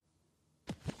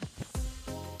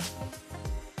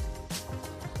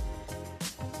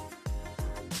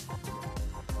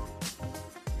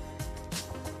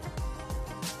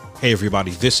Hey everybody,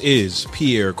 this is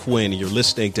Pierre Quinn, and you're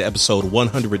listening to episode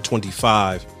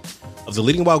 125 of the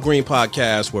Leading While Green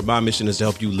podcast, where my mission is to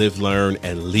help you live, learn,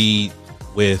 and lead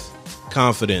with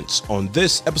confidence. On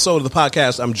this episode of the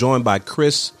podcast, I'm joined by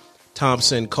Chris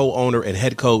Thompson, co-owner and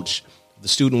head coach of the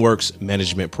Student Works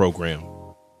Management Program.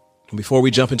 And before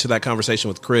we jump into that conversation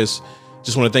with Chris,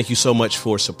 just want to thank you so much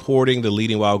for supporting the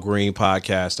Leading While Green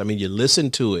podcast. I mean, you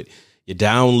listen to it, you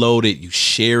download it, you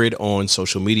share it on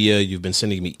social media. You've been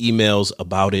sending me emails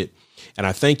about it. And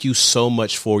I thank you so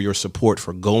much for your support,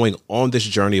 for going on this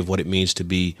journey of what it means to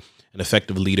be an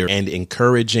effective leader and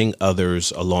encouraging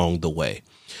others along the way.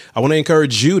 I want to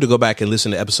encourage you to go back and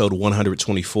listen to episode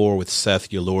 124 with Seth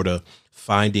Yolorda,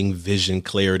 Finding Vision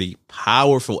Clarity.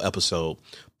 Powerful episode.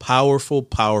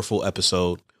 Powerful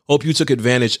episode. Hope you took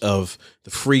advantage of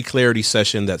the free clarity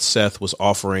session that Seth was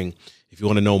offering. If you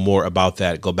want to know more about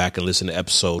that, go back and listen to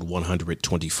episode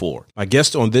 124. My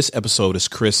guest on this episode is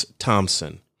Chris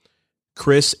Thompson.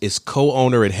 Chris is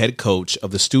co-owner and head coach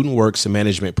of the Student Works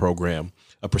Management Program,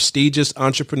 a prestigious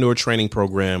entrepreneur training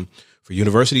program for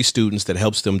university students that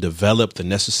helps them develop the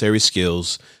necessary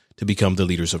skills to become the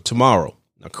leaders of tomorrow.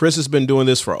 Now, Chris has been doing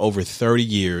this for over 30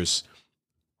 years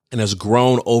and has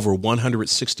grown over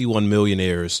 161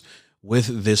 millionaires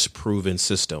with this proven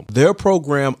system. Their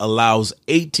program allows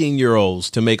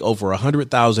 18-year-olds to make over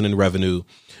 $100,000 in revenue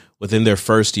within their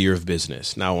first year of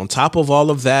business. Now, on top of all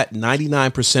of that,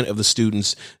 99% of the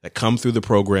students that come through the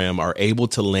program are able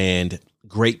to land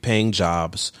great paying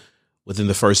jobs within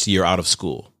the first year out of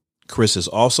school. Chris is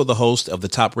also the host of the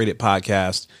top-rated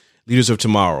podcast, Leaders of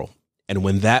Tomorrow. And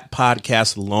when that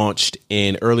podcast launched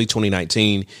in early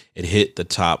 2019, it hit the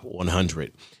top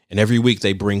 100. And every week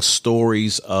they bring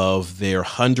stories of their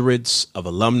hundreds of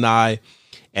alumni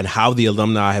and how the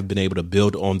alumni have been able to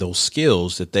build on those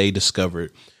skills that they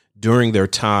discovered during their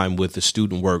time with the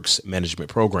Student Works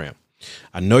Management Program.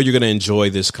 I know you're going to enjoy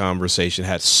this conversation.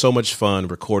 Had so much fun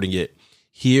recording it.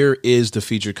 Here is the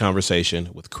featured conversation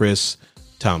with Chris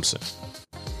Thompson.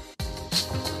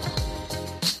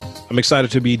 I'm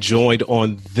excited to be joined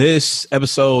on this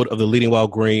episode of the Leading While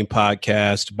Green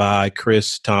podcast by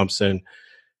Chris Thompson.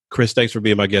 Chris, thanks for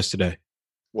being my guest today.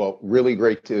 Well, really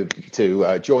great to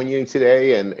join you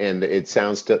today, and it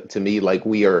sounds to me like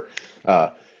we are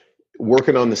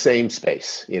working on the same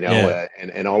space,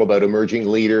 and all about emerging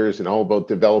leaders and all about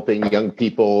developing young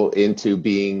people into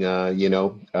being,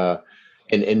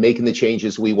 and making the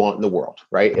changes we want in the world,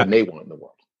 right? And they want in the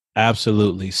world.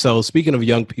 Absolutely. So speaking of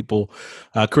young people,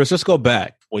 Chris, let's go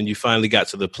back when you finally got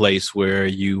to the place where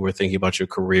you were thinking about your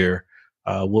career.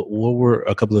 What were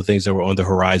a couple of things that were on the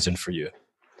horizon for you?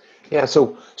 Yeah,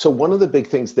 so one of the big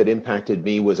things that impacted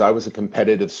me was I was a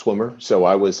competitive swimmer. So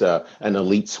I was an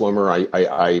elite swimmer.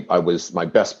 I was my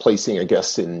best placing, I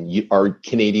guess, in our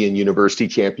Canadian University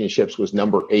Championships was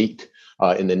number 8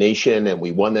 in the nation, and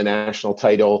we won the national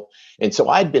title. And so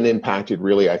I'd been impacted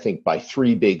really, I think, by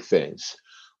 3 big things.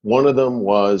 One of them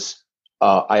was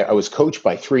I was coached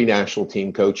by 3 national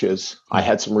team coaches. I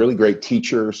had some really great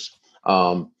teachers.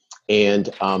 And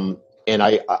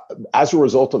I, as a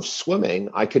result of swimming,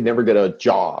 I could never get a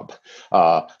job,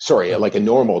 like a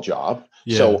normal job.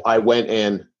 Yeah. So I went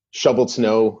and shoveled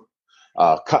snow,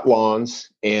 cut lawns,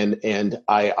 and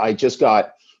I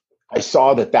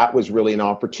saw that was really an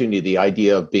opportunity. The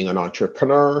idea of being an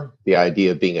entrepreneur, the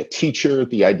idea of being a teacher,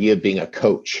 the idea of being a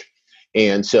coach.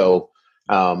 And so,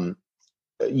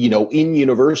 in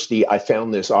university, I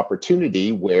found this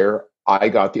opportunity where I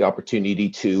got the opportunity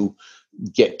to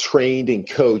get trained and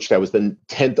coached. I was the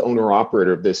 10th owner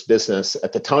operator of this business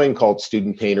at the time called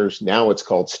Student Painters. Now it's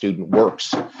called Student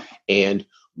Works. And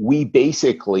we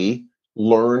basically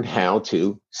learned how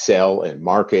to sell and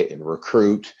market and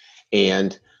recruit.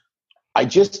 And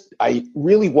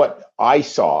what I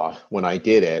saw when I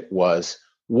did it was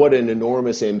what an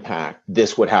enormous impact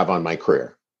this would have on my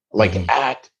career. Like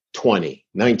at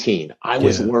 19, I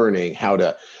was learning how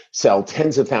to sell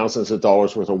tens of thousands of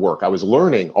dollars worth of work. I was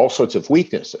learning all sorts of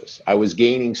weaknesses. I was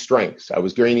gaining strengths. I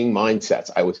was gaining mindsets.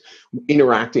 I was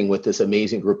interacting with this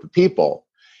amazing group of people.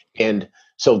 And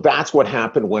so that's what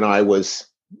happened when I was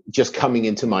just coming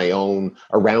into my own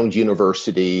around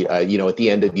university, at the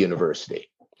end of university.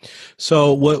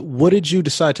 So what did you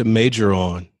decide to major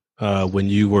on when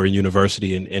you were in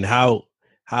university, and how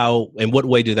and what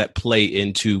way did that play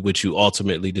into what you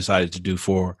ultimately decided to do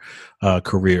for a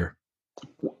career?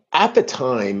 At the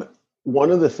time,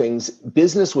 one of the things,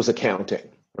 business was accounting.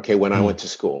 Okay, when I went to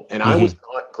school, and I was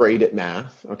not great at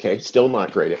math. Okay, still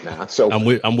not great at math. So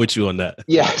I'm with you on that.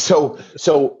 Yeah. So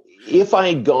if I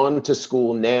had gone to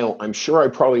school now, I'm sure I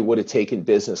probably would have taken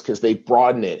business because they've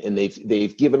broadened it and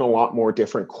they've given a lot more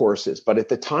different courses. But at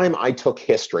the time I took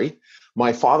history,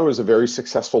 my father was a very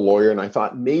successful lawyer, and I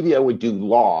thought maybe I would do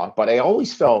law, but I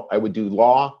always felt I would do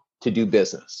law to do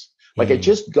business. Like I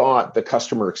just got the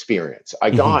customer experience. I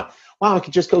got, wow, I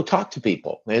could just go talk to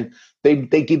people and they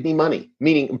give me money,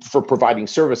 meaning for providing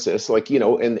services. Like,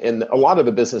 and a lot of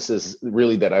the businesses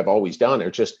really that I've always done are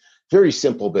just very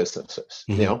simple businesses.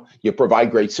 You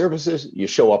provide great services, you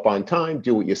show up on time,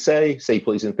 do what you say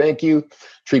please and thank you,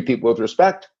 treat people with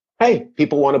respect. Hey,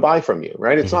 people want to buy from you,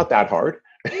 right? It's not that hard.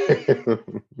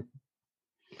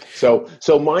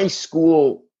 So my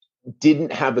school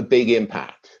didn't have a big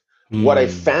impact. What I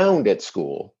found at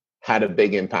school had a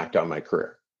big impact on my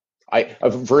career.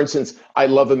 For instance, I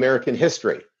love American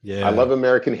history. Yeah. I love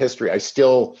American history. I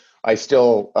still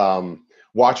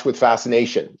watch with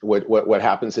fascination what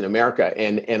happens in America,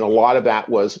 and a lot of that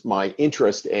was my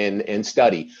interest and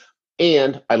study.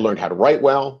 And I learned how to write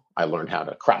well. I learned how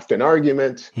to craft an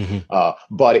argument,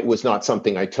 but it was not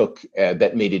something I took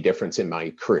that made a difference in my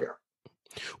career.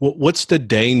 Well, what's the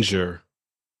danger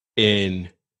in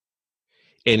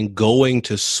going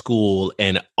to school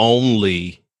and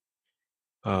only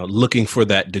looking for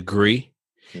that degree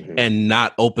and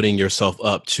not opening yourself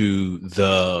up to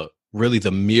the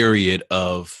myriad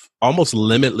of almost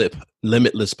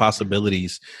limitless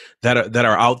possibilities that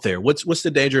are out there? What's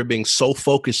the danger of being so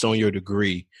focused on your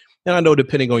degree? And I know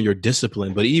depending on your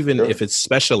discipline, but even if it's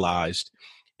specialized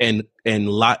and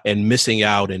missing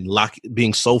out and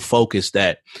being so focused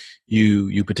that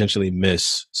you potentially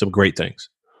miss some great things.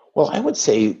 Well, I would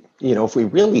say, if we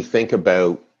really think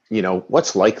about,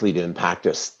 what's likely to impact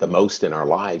us the most in our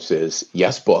lives is,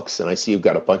 yes, books. And I see you've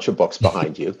got a bunch of books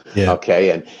behind you. Yeah. Okay.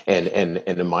 And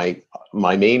in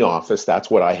my main office, that's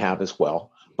what I have as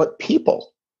well. But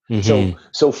people.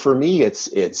 So for me, it's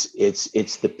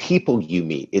the people you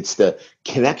meet. It's the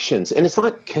connections. And it's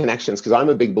not connections, because I'm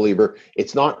a big believer.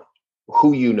 It's not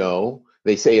who you know.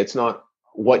 They say it's not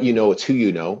what you know, it's who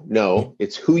you know. No,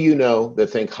 it's who you know that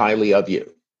think highly of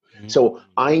you. So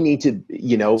I need to,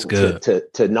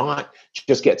 to not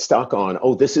just get stuck on,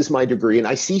 this is my degree. And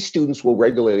I see students will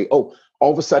regularly, all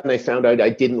of a sudden I found out I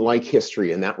didn't like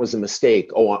history and that was a mistake.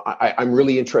 I'm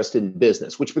really interested in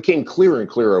business, which became clearer and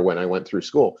clearer when I went through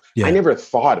school. Yeah. I never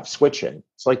thought of switching.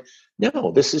 It's like,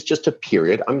 no, this is just a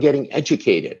period. I'm getting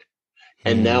educated.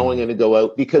 And now I'm going to go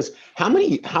out, because how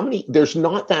many, there's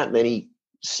not that many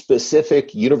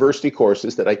specific university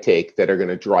courses that I take that are going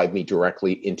to drive me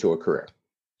directly into a career.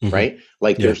 Right?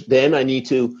 Like then I need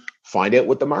to find out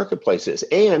what the marketplace is.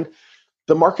 And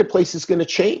the marketplace is going to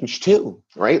change too,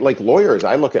 right? Like lawyers,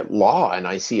 I look at law and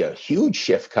I see a huge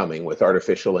shift coming with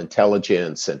artificial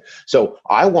intelligence. And so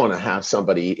I want to have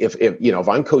somebody, if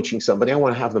I'm coaching somebody, I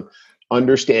want to have them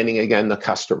understanding, again, the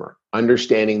customer,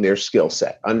 understanding their skill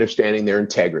set, understanding their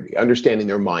integrity, understanding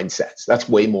their mindsets. That's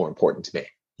way more important to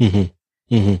me.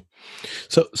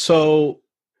 So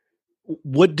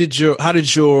how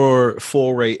did your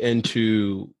foray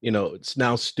into, it's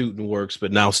now Student Works,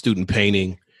 but now Student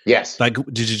Painting? Yes. Like,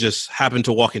 did you just happen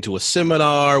to walk into a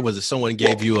seminar? Was it someone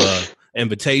gave you a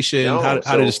invitation? No,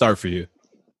 how did it start for you?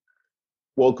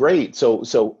 Well, great.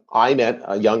 So I met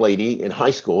a young lady in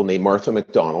high school named Martha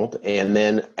McDonald. And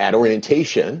then at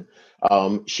orientation,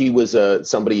 she was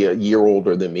somebody a year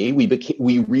older than me.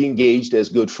 We re-engaged as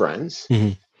good friends.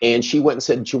 And she went and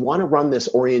said, do you want to run this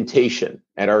orientation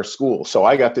at our school? So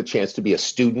I got the chance to be a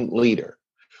student leader.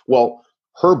 Well,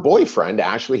 her boyfriend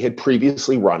actually had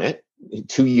previously run it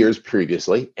 2 years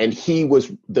previously. And he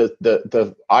was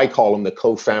I call him the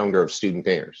co-founder of Student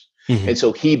Painters. And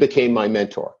so he became my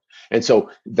mentor. And so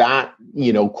that,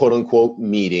 quote unquote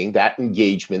meeting, that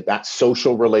engagement, that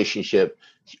social relationship,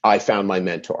 I found my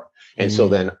mentor. And so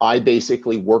then I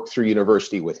basically worked through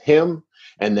university with him.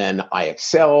 And then I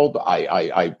excelled.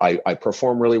 I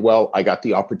performed really well. I got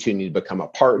the opportunity to become a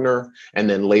partner. And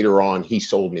then later on, he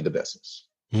sold me the business.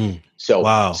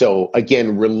 So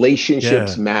again,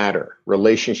 relationships matter.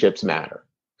 Relationships matter.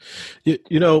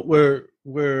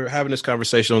 We're having this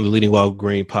conversation on the Leading While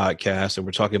Green podcast, and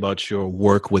we're talking about your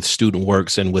work with Student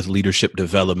Works and with leadership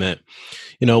development.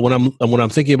 When I'm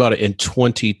thinking about it in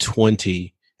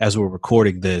 2020, as we're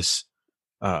recording this,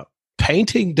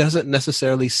 painting doesn't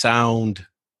necessarily sound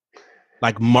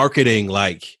like marketing,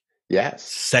 like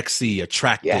sexy,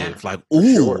 attractive, like,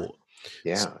 ooh. Sure.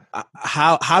 Yeah.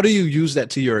 How do you use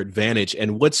that to your advantage?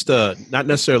 And what's the, not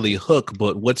necessarily hook,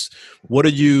 but what are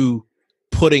you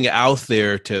putting out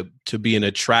there to be an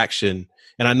attraction?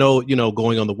 And I know,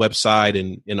 going on the website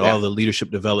and all the leadership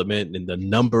development and the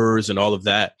numbers and all of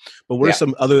that, but what are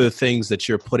some other things that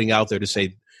you're putting out there to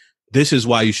say, this is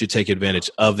why you should take advantage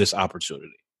of this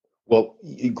opportunity? Well,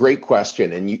 great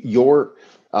question. And you're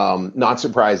not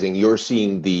surprising. You're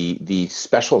seeing the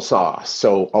special sauce.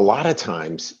 So a lot of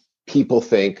times people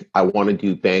think I want to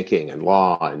do banking and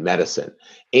law and medicine.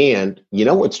 And you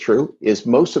know what's true is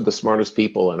most of the smartest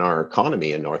people in our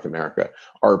economy in North America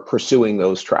are pursuing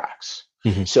those tracks.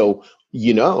 Mm-hmm. So,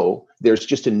 there's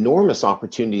just enormous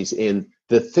opportunities in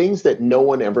the things that no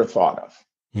one ever thought of.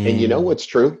 Mm. And you know what's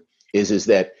true is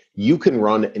that you can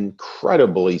run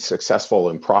incredibly successful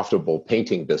and profitable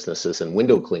painting businesses and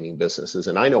window cleaning businesses.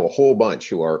 And I know a whole bunch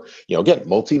who are, again,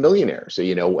 multimillionaires. So,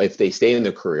 if they stay in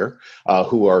their career,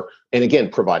 who are, and again,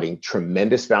 providing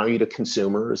tremendous value to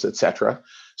consumers, et cetera.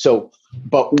 So,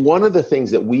 but one of the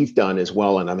things that we've done as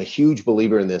well, and I'm a huge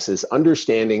believer in this, is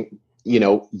understanding,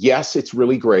 yes, it's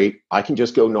really great. I can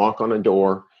just go knock on a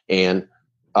door and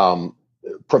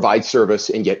provide service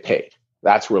and get paid.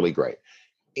 That's really great.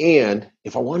 And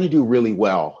if I want to do really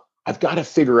well, I've got to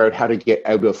figure out how to get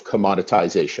out of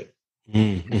commoditization.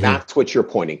 Mm-hmm. That's what you're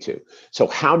pointing to. So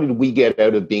how did we get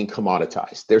out of being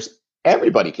commoditized?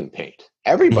 Everybody can paint.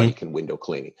 Everybody can window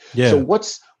cleaning. Yeah. So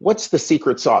what's the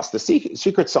secret sauce? The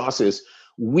secret sauce is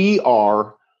we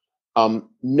are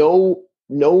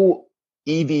no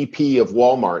EVP of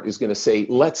Walmart is going to say,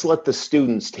 let's let the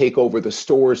students take over the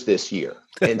stores this year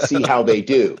and see how they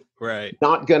do. Right.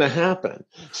 Not going to happen.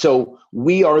 So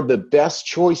we are the best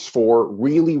choice for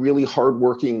really, really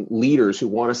hardworking leaders who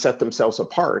want to set themselves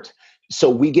apart. So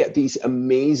we get these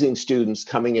amazing students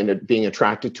coming in and being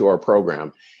attracted to our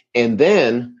program. And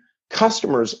then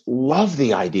customers love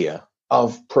the idea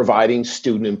of providing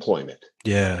student employment.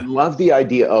 Yeah. Love the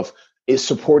idea of is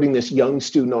supporting this young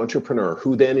student entrepreneur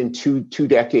who then in two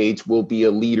decades will be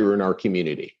a leader in our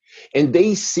community. And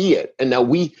they see it. And now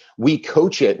we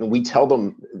coach it and we tell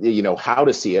them, how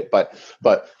to see it. But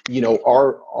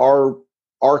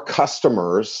our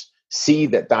customers see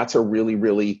that that's a really,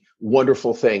 really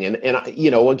wonderful thing. And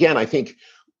again, I think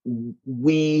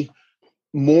we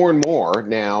more and more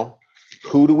now,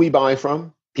 who do we buy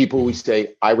from? People we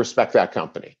say, I respect that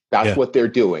company. That's what they're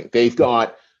doing. They've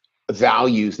got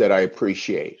values that I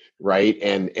appreciate, right?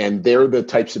 And they're the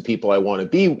types of people I want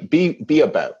to be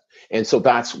about. And so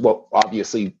that's what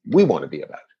obviously we want to be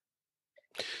about.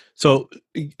 So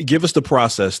give us the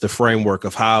process, the framework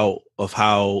of how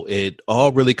it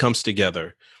all really comes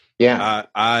together. Yeah.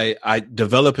 I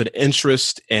develop an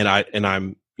interest and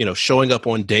I'm, showing up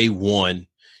on day one.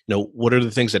 What are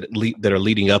the things that are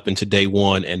leading up into day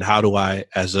one, and how do I,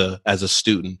 as a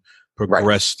student,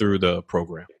 progress through the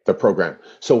program?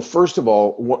 So first of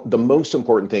all, the most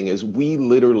important thing is we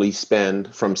literally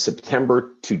spend from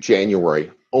September to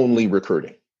January only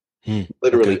recruiting.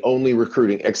 Only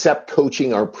recruiting, except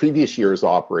coaching our previous year's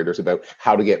operators about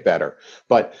how to get better.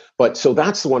 But so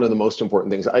that's one of the most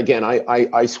important things. Again,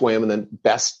 I swam in the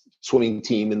best swimming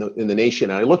team in the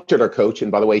nation. And I looked at our coach,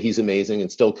 and by the way, he's amazing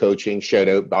and still coaching. Shout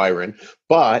out Byron.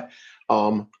 But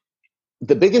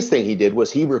the biggest thing he did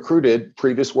was he recruited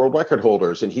previous world record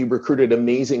holders and he recruited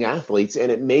amazing athletes,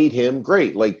 and it made him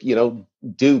great. Like,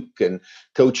 Duke and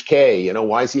Coach K,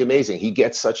 why is he amazing? He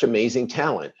gets such amazing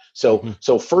talent. So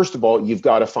first of all, you've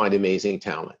got to find amazing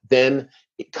talent. Then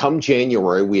come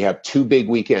January, we have 2 big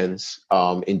weekends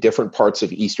in different parts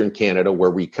of Eastern Canada where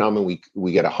we come and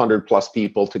we get 100+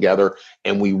 people together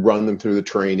and we run them through the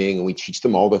training and we teach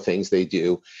them all the things they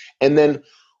do. And then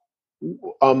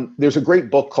there's a great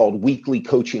book called Weekly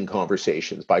Coaching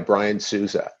Conversations by Brian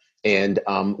Souza. And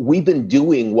we've been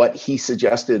doing what he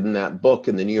suggested in that book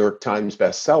in the New York Times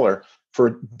bestseller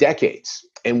for decades,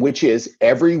 and which is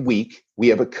every week we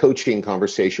have a coaching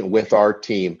conversation with our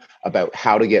team about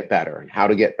how to get better and how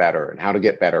to get better and how to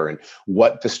get better and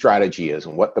what the strategy is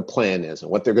and what the plan is and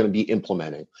what they're going to be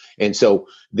implementing. And so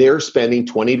they're spending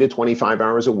 20 to 25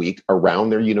 hours a week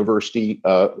around their university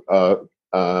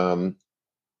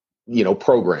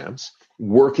programs,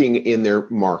 working in their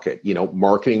market,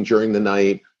 marketing during the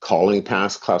night, calling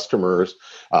past customers,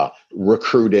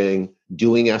 recruiting,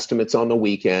 doing estimates on the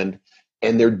weekend.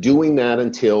 And they're doing that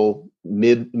until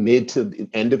mid to the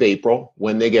end of April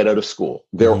when they get out of school.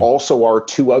 There also are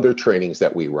 2 other trainings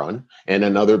that we run and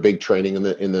another big training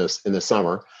in the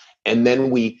summer. And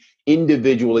then we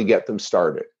individually get them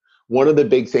started. One of the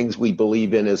big things we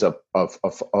believe in is a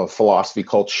philosophy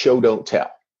called show, don't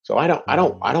tell. So I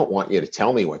don't want you to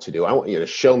tell me what to do. I want you to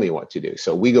show me what to do.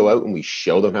 So we go out and we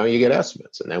show them how you get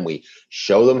estimates, and then we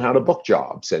show them how to book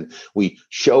jobs, and we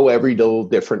show every little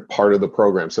different part of the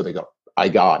program. So they go, I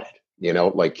got it.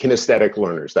 Like kinesthetic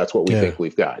learners. That's what we think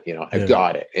we've got. I've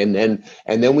got it. And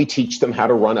then we teach them how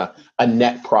to run a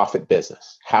net profit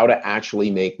business, how to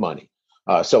actually make money.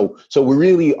 So we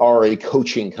really are a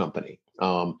coaching company.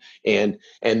 And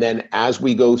then as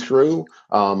we go through,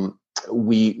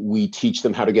 we teach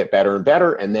them how to get better and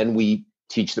better, and then we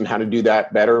teach them how to do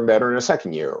that better and better in a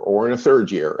second year or in a third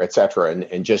year, et cetera,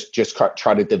 and just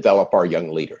try to develop our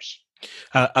young leaders.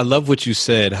 I love what you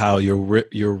said, how you're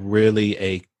really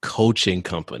a coaching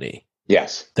company.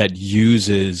 Yes. That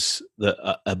uses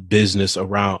a business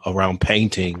around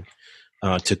painting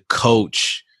to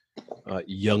coach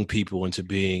young people into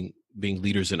being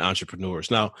leaders and entrepreneurs.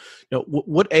 Now,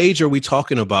 what age are we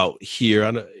talking about here?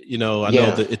 I know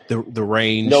the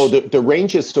range. No, the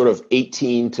range is sort of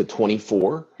 18 to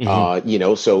 24.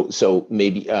 Mm-hmm. So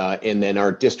maybe, and then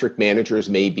our district managers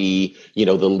may be,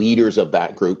 the leaders of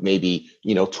that group, maybe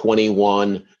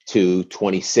 21 to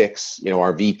 26.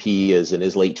 Our VP is in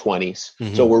his late 20s.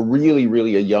 Mm-hmm. So we're really,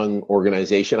 really a young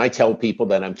organization. I tell people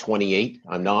that I'm 28.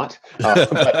 I'm not,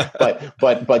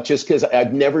 but just because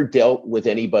I've never dealt with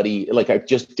anybody, like I've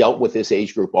just dealt with this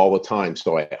age group all the time.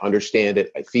 So I understand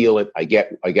it. I feel it. I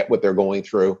get what they're going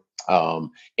through. I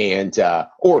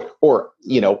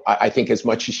think as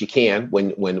much as you can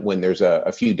when there's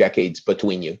a few decades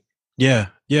between you. Yeah.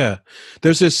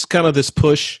 There's this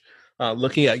push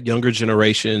looking at younger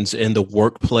generations in the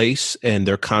workplace and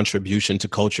their contribution to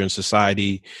culture and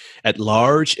society at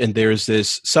large. And there's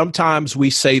this, sometimes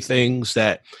we say things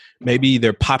that maybe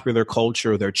they're popular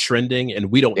culture, they're trending,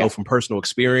 and we don't know from personal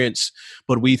experience,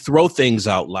 but we throw things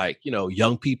out like,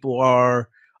 young people are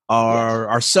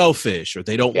selfish, or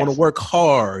they don't want to work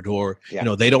hard, or,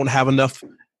 they don't have enough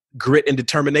grit and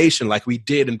determination like we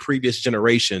did in previous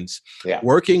generations.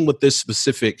 Working with this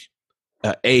specific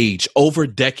age over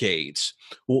decades,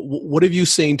 what have you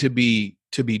seen to be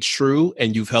true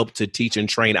and you've helped to teach and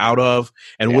train out of,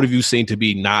 and what have you seen to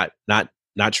be not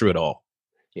true at all?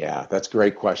 Yeah, that's a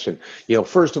great question.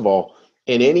 First of all,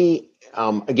 in any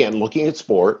again, looking at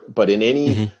sport, but in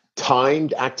any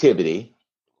timed activity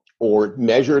or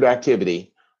measured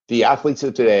activity, the athletes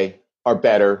of today are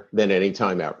better than any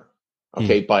time ever.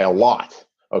 Okay, by a lot.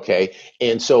 Okay,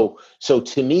 and so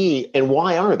to me, and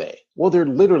why are they? Well, they're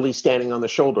literally standing on the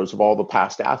shoulders of all the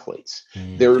past athletes.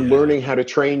 They're learning how to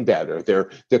train better.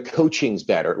 The coaching's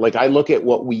better. Like I look at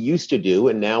what we used to do,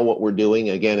 and now what we're doing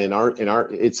again in our.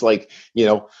 It's like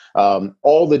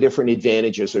all the different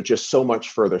advantages are just so much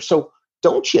further. So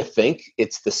don't you think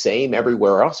it's the same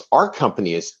everywhere else? Our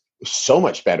company is so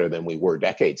much better than we were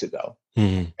decades ago.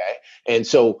 Okay. And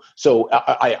so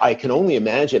I can only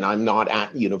imagine, I'm not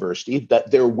at university,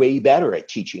 that they're way better at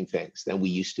teaching things than we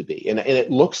used to be. And it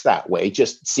looks that way,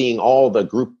 just seeing all the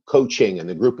group coaching and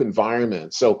the group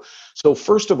environment. So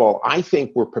first of all, I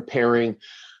think we're preparing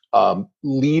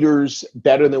leaders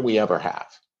better than we ever have.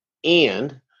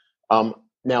 And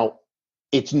now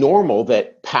it's normal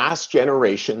that past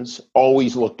generations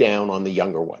always look down on the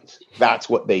younger ones. That's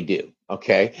what they do.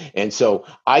 Okay. And so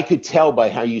I could tell by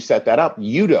how you set that up.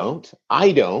 You don't,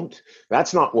 I don't.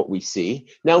 That's not what we see.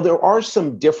 Now, there are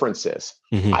some differences.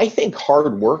 I think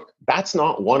hard work, that's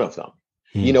not one of them.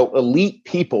 Elite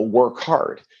people work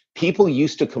hard. People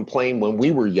used to complain when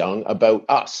we were young about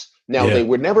us. Now, they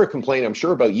would never complain, I'm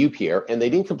sure, about you, Pierre, and they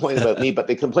didn't complain about me, but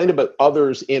they complained about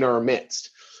others in our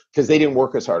midst because they didn't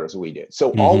work as hard as we did.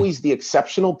 So always the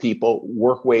exceptional people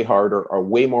work way harder, are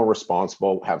way more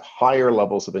responsible, have higher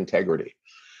levels of integrity.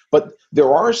 But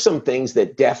there are some things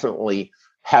that definitely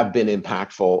have been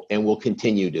impactful and will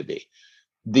continue to be.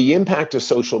 The impact of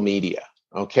social media,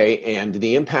 okay, and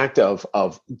the impact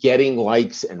of getting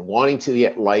likes and wanting to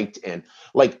get liked, and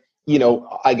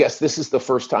I guess this is the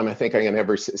first time I think I can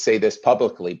ever say this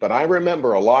publicly, but I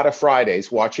remember a lot of Fridays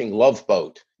watching Love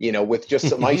Boat, with just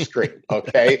some ice cream,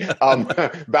 okay,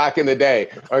 back in the day.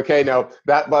 Okay, now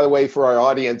that, by the way, for our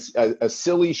audience, a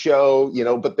silly show,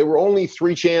 but there were only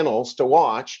 3 channels to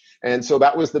watch, and so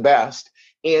that was the best.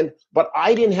 But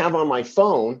I didn't have on my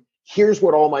phone, here's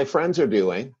what all my friends are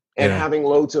doing and having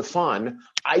loads of fun.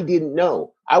 I didn't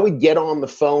know. I would get on the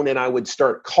phone and I would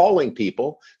start calling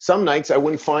people. Some nights I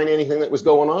wouldn't find anything that was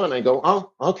going on. I go,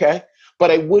 oh, okay.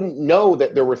 But I wouldn't know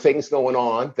that there were things going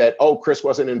on that, Chris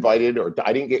wasn't invited, or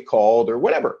I didn't get called, or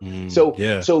whatever. So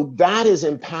that is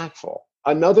impactful.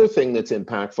 Another thing that's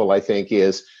impactful, I think,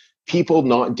 is people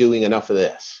not doing enough of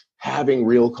this, having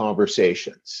real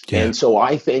conversations. And so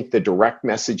I think the direct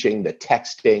messaging, the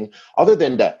texting, other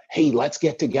than the, hey, let's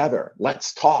get together,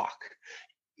 let's talk,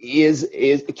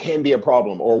 it can be a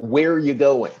problem. Or where are you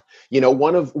going?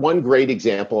 One great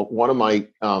example, one of my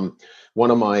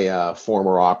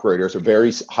former operators, a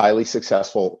very highly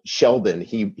successful, Sheldon,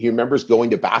 he remembers going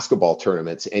to basketball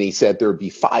tournaments, and he said there'd be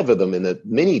 5 of them in the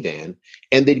minivan,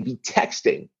 and they'd be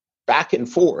texting back and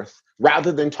forth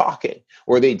rather than talking,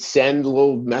 or they'd send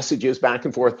little messages back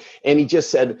and forth. And he just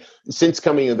said, since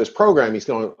coming into this program, he's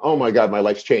going, oh my God, my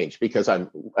life's changed because I'm,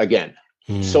 again,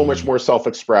 so much more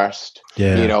self-expressed,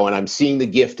 and I'm seeing the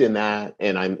gift in that.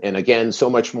 And again, so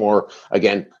much more,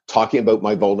 again, talking about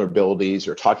my vulnerabilities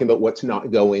or talking about what's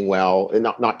not going well, and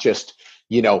not just,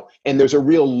 and there's a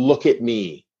real look at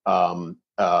me,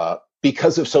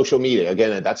 because of social media.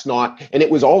 Again, that's not, and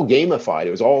it was all gamified.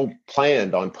 It was all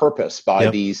planned on purpose by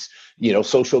these,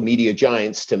 social media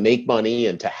giants to make money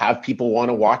and to have people want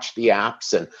to watch the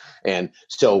apps. And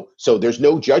so there's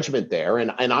no judgment there.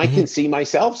 And I can see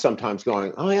myself sometimes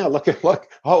going, oh yeah, look,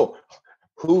 oh,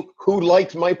 who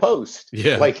liked my post?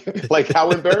 Yeah. Like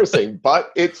how embarrassing, but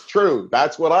it's true.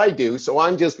 That's what I do. So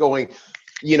I'm just going,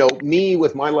 me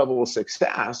with my level of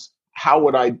success, how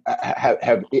would I have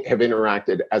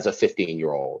interacted as a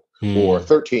 15-year-old or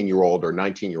 13-year-old or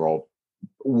 19-year-old?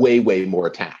 Way more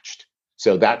attached.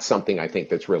 So that's something I think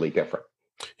that's really different.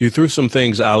 You threw some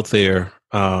things out there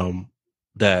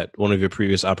that one of your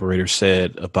previous operators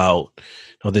said about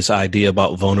this idea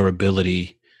about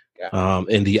vulnerability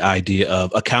and the idea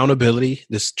of accountability,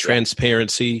 this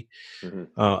transparency.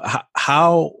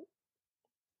 How?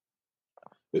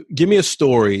 Give me a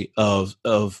story of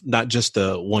not just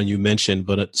the one you mentioned,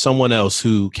 but someone else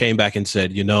who came back and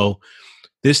said,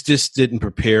 this just didn't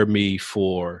prepare me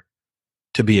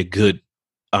to be a good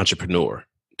entrepreneur,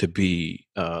 to be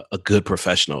a good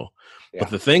professional.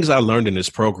 But the things I learned in this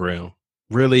program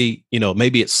really,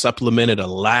 maybe it supplemented a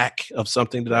lack of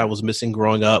something that I was missing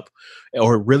growing up,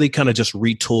 or it really kind of just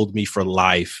retooled me for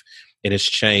life. And it's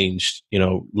changed,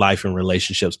 life and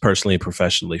relationships personally and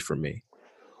professionally for me.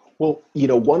 Well,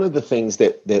 one of the things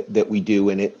that we do,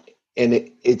 and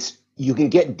it's you can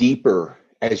get deeper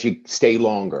as you stay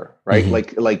longer, right?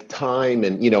 Like time,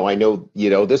 and I know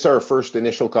this is our first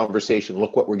initial conversation.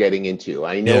 Look what we're getting into.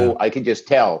 I know I could just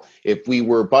tell if we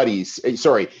were buddies.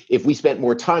 If we spent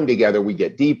more time together, we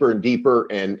get deeper and deeper,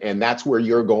 and that's where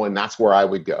you're going. That's where I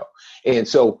would go. And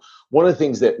so one of the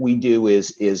things that we do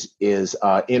is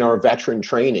in our veteran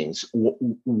trainings.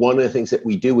 One of the things that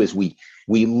we do is we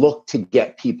look to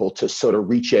get people to sort of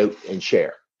reach out and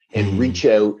share, and reach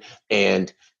out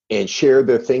and share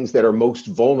the things that are most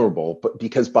vulnerable. But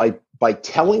because by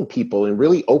telling people and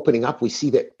really opening up, we see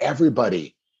that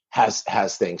everybody has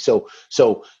things. So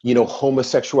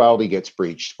homosexuality gets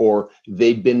breached, or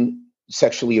they've been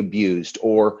sexually abused.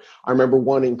 Or I remember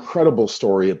one incredible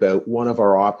story about one of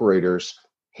our operators.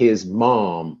 His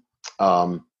mom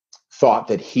thought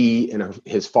that he and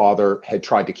his father had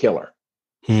tried to kill her.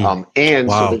 So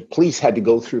the police had to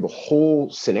go through the whole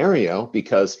scenario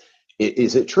because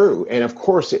is it true? And of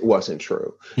course it wasn't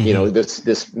true.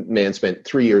 This man spent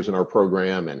 3 years in our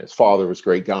program, and his father was a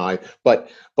great guy. But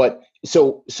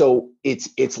so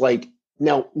it's like,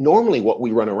 now normally what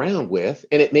we run around with,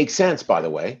 and it makes sense, by the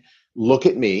way, look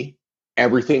at me,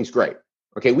 everything's great.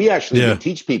 Okay, we actually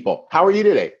teach people, how are you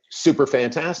today? Super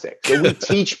fantastic. So we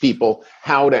teach people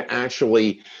how to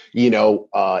actually,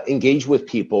 engage with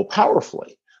people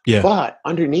powerfully. Yeah. But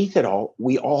underneath it all,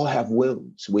 we all have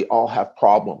wounds. We all have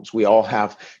problems. We all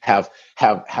have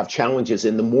challenges.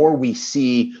 And the more we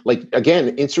see, like,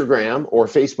 again, Instagram or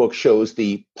Facebook shows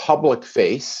the public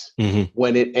face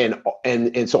when it,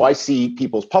 and so I see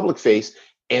people's public face,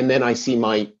 and then I see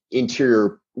my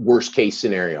interior worst case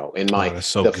scenario and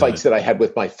the fights that I had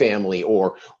with my family,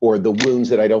 or the wounds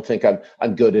that I don't think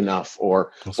I'm good enough,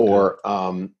 or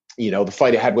the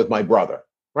fight I had with my brother,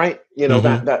 right?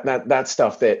 That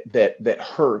stuff that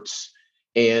hurts.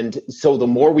 And so the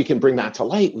more we can bring that to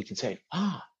light, we can say,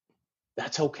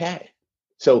 that's okay.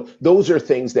 So those are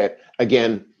things that,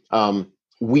 again,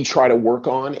 we try to work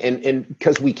on, and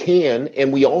because we can,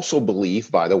 and we also believe,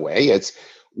 by the way, it's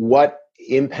what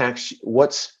impacts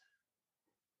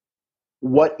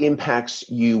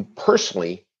you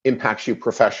personally impacts you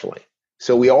professionally.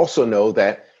 So we also know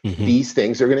that these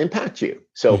things are going to impact you.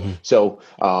 So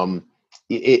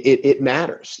it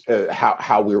matters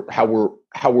how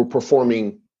we're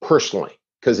performing personally,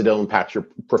 because it'll impact your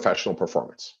professional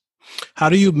performance. How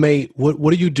do you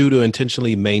what do you do to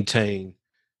intentionally maintain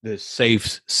this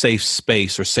safe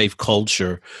space or safe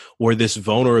culture where this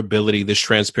vulnerability, this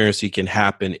transparency can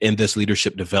happen in this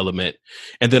leadership development,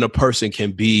 and then a person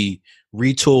can be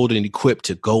retooled and equipped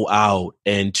to go out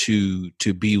and to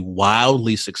be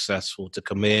wildly successful, to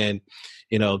command,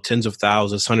 tens of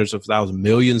thousands, hundreds of thousands,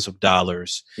 millions of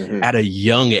dollars at a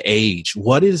young age?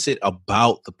 What is it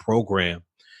about the program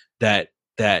that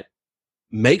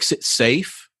makes it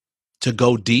safe to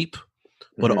go deep,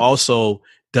 but also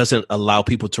doesn't allow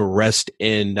people to rest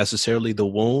in necessarily the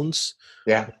wounds?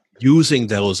 Yeah. using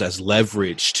those as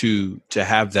leverage to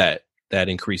have that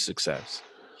increased success?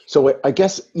 So I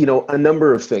guess, a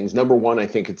number of things. Number one, I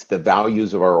think it's the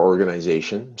values of our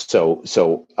organization.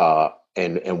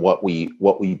 And what we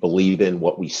believe in,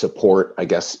 what we support. I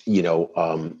guess,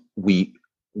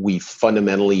 we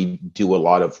fundamentally do a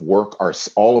lot of work.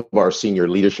 All of our senior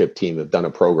leadership team have done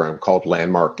a program called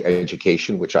Landmark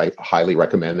Education, which I highly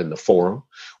recommend, in the forum,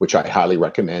 which I highly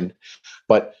recommend.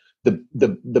 But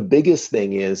the biggest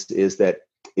thing is that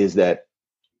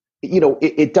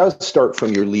it does start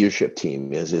from your leadership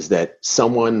team. Is that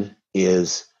someone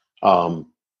is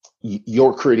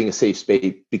you're creating a safe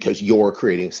space because you're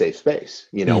creating a safe space,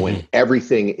 and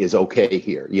everything is okay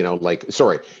here,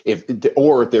 if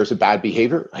there's a bad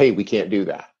behavior, hey, we can't do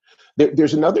that.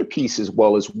 There's another piece as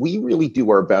well, as we really do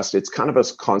our best. It's kind of a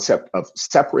concept of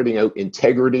separating out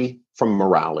integrity from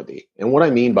morality. And what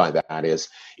I mean by that is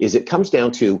it comes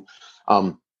down to,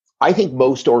 I think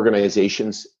most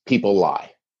organizations, people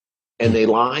lie, and they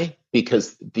lie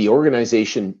because the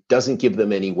organization doesn't give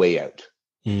them any way out.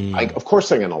 Of course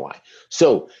they're going to lie.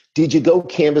 So did you go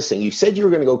canvassing? You said you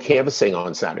were going to go canvassing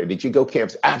on Saturday. Did you go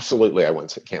canvassing? Absolutely. I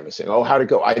went canvassing. Oh, how'd it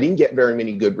go? I didn't get very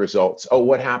many good results. Oh,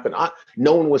 what happened?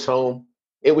 No one was home.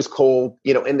 It was cold,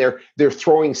 and they're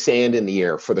throwing sand in the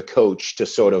air for the coach to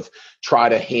sort of try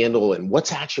to handle and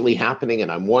what's actually happening.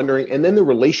 And I'm wondering, and then the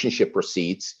relationship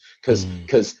recedes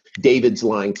because David's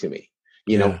lying to me,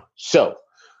 So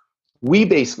we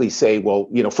basically say, well,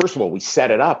 first of all, we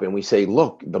set it up and we say,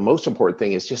 look, the most important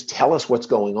thing is just tell us what's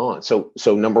going on. So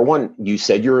number one, you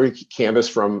said you're a canvas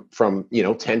from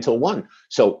 10 till 1.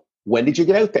 So when did you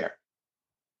get out there?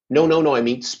 No. I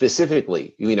mean,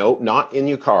 specifically, not in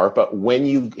your car, but when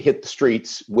you hit the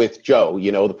streets with Joe,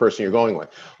 the person you're going with.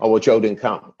 Oh, well, Joe didn't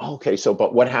come. Okay. So,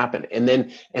 but what happened? And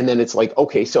then it's like,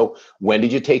 okay, so when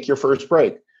did you take your first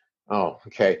break? Oh,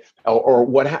 okay. Or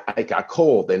what? I got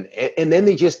cold, and then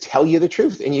they just tell you the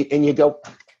truth, and you go,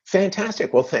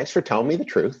 fantastic. Well, thanks for telling me the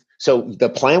truth. So the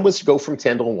plan was to go from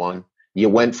 10 to 1. You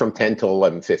went from 10 to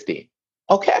 11:15.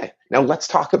 Okay. Now let's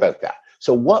talk about that.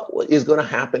 So what is going to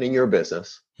happen in your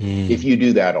business if you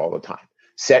do that all the time?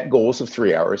 Set goals of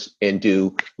 3 hours and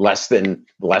do less than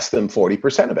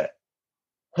 40% of it.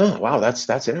 Oh, wow, that's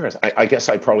interesting. I guess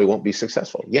I probably won't be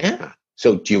successful. Yeah.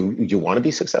 So do you want to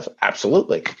be successful?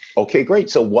 Absolutely. Okay, great.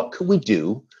 So what could we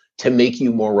do to make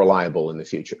you more reliable in the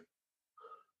future?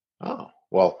 Oh,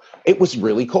 well, it was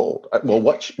really cold. Well,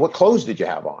 what clothes did you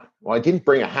have on? Well, I didn't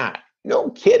bring a hat.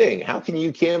 No kidding. How can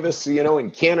you canvass,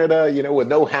 in Canada, with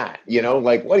no hat,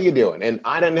 what are you doing? And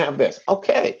I didn't have this.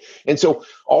 Okay. And so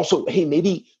also, hey,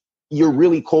 maybe you're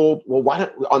really cold. Well, why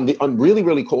don't on really,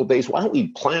 really cold days, why don't we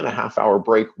plan a half-hour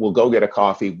break? We'll go get a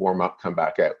coffee, warm up, come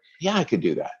back out. Yeah, I could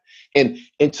do that.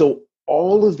 And so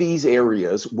all of these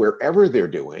areas, wherever they're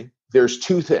doing, there's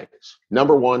two things.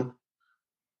 Number one,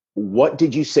 what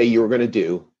did you say you were going to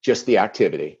do? Just the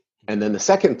activity. And then the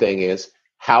second thing is,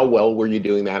 how well were you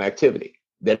doing that activity?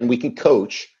 Then we can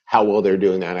coach how well they're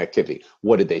doing that activity.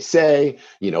 What did they say?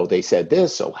 They said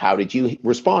this. So how did you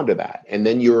respond to that? And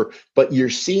then you're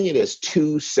seeing it as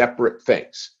two separate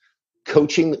things.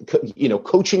 Coaching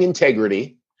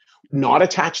integrity, not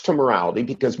attached to morality,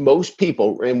 because most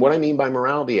people, and what I mean by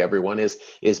morality, everyone, is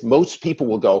most people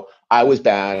will go, I was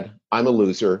bad. I'm a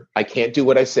loser. I can't do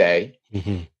what I say.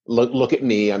 Mm-hmm. Look at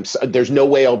me. There's no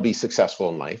way I'll be successful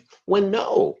in life. When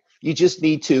no, you just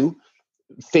need to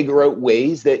figure out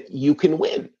ways that you can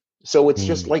win. So it's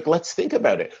just like, let's think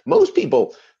about it. Most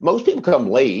people come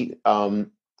late and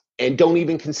don't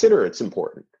even consider it's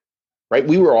important, right?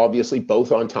 We were obviously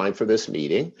both on time for this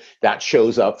meeting. That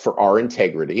shows up for our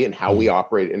integrity and how we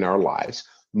operate in our lives.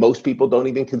 Most people don't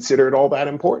even consider it all that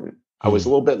important. I was a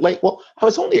little bit late. Well, I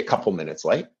was only a couple minutes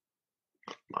late.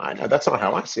 That's not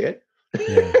how I see it.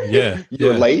 Yeah.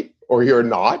 You're late or you're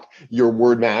not. Your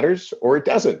word matters or it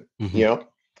doesn't,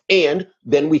 and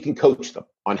then we can coach them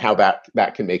on how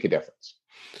that can make a difference.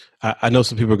 I know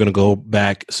some people are going to go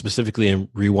back specifically and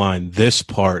rewind this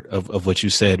part of what you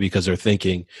said, because they're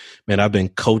thinking, man, I've been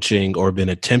coaching or been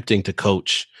attempting to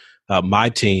coach my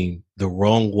team the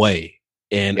wrong way.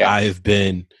 And I've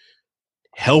been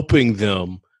helping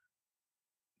them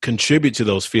contribute to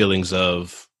those feelings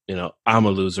of, I'm a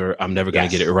loser. I'm never going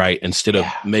to get it right, instead of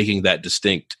making that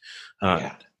distinct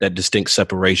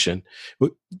separation.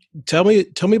 Tell me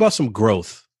about some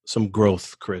growth,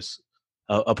 Chris.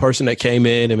 A person that came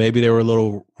in and maybe they were a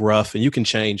little rough, and you can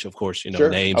change, of course,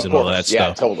 names and all that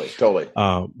stuff. Yeah, totally.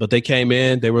 But they came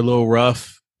in, they were a little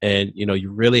rough, and, you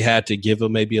really had to give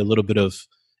them maybe a little bit of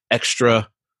extra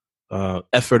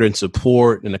effort and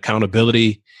support and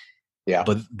accountability. Yeah.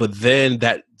 But then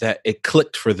that it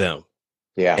clicked for them.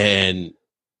 Yeah. And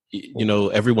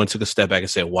everyone took a step back and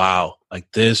said, wow, like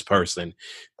this person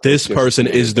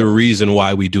is the reason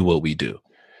why we do what we do.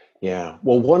 Yeah.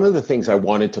 Well, one of the things I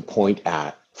wanted to point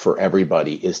at for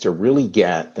everybody is to really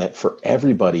get that for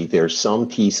everybody, there's some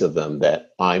piece of them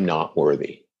that I'm not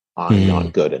worthy. I'm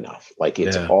not good enough. Like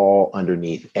it's all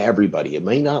underneath everybody. It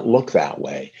may not look that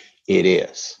way. It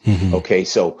is. Okay.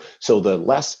 So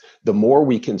the more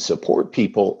we can support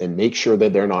people and make sure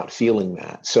that they're not feeling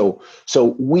that. So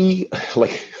we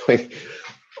like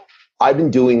I've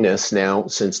been doing this now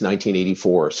since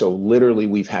 1984. So literally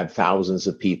we've had thousands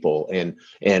of people and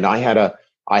I had a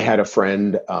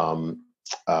friend, and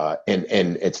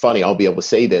it's funny, I'll be able to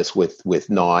say this with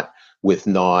not,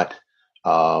 well,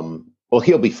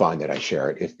 he'll be fine that I share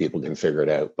it if people can figure it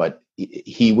out, but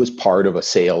he was part of a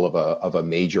sale of a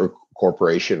major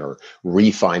corporation or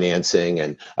refinancing,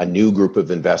 and a new group of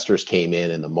investors came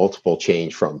in and the multiple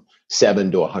changed from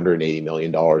 $7 to $180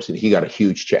 million. And he got a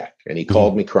huge check and he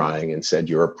called me crying and said,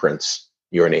 "You're a prince.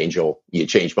 You're an angel. You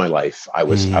changed my life. I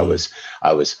was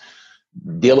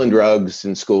dealing drugs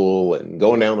in school and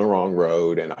going down the wrong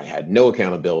road. And I had no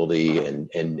accountability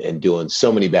and doing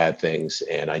so many bad things.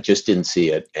 And I just didn't see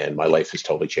it. And my life has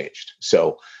totally changed."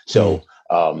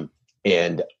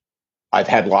 And I've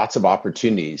had lots of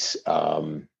opportunities,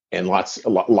 and lots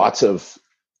of,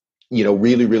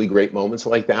 really, really great moments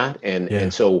like that.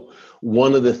 And so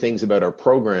one of the things about our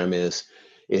program is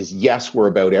yes, we're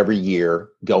about every year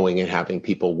going and having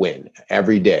people win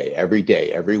every day, every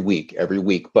week.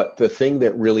 But the thing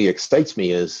that really excites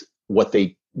me is what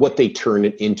they turn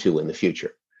it into in the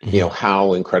future.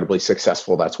 How incredibly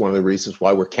successful. That's one of the reasons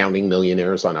why we're counting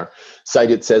millionaires on our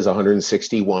site. It says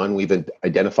 161. We've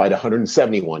identified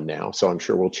 171 now. So I'm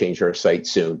sure we'll change our site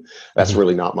soon. That's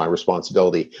really not my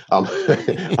responsibility. But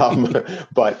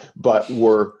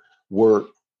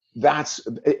that's,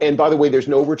 and by the way, there's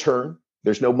no return.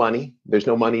 There's no money. There's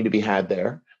no money to be had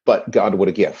there. But God, what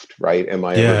a gift, right? Am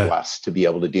I ever blessed to be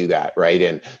able to do that,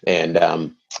 right?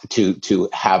 And to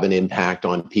have an impact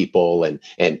on people, and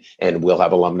we'll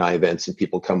have alumni events, and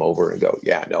people come over and go,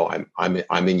 "Yeah, no,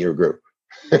 I'm in your group."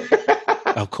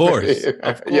 Of course.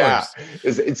 Yeah,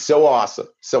 it's so awesome,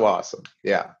 so awesome.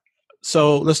 Yeah.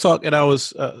 So let's talk. And I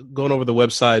was going over the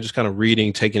website, just kind of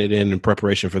reading, taking it in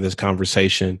preparation for this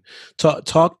conversation.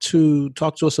 Talk to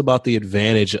us about the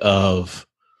advantage of.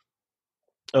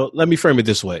 Let me frame it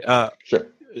this way. Sure.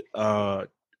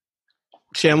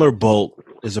 Chandler Bolt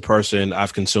is a person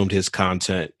I've consumed his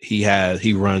content.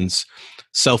 He runs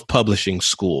self-publishing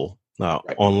school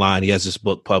online. He has this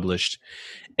book published,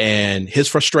 and his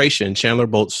frustration, Chandler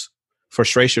Bolt's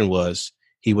frustration, was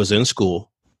he was in school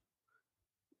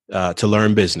to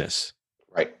learn business.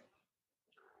 Right.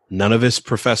 None of his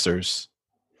professors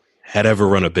had ever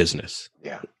run a business.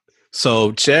 Yeah.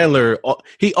 So Chandler,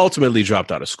 he ultimately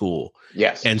dropped out of school.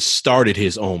 Yes. And started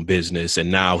his own business. And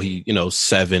now he,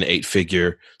 7-8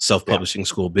 figure self-publishing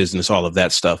school business, all of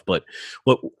that stuff. But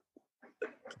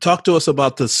talk to us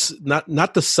about this,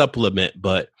 not the supplement,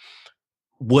 but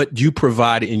what you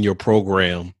provide in your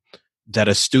program that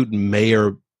a student may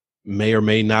or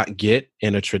may not get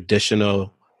in a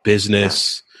traditional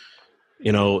business,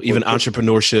 even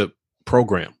entrepreneurship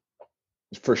program.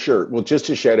 For sure. Well, just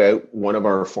to shout out one of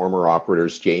our former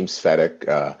operators, James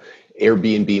Fedek,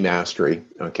 Airbnb Mastery.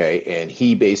 Okay. And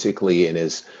he basically, in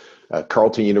his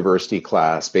Carleton University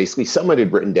class, basically someone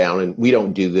had written down, and we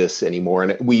don't do this anymore,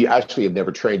 and we actually have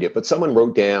never trained it, but someone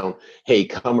wrote down, "Hey,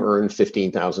 come earn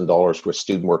 $15,000 with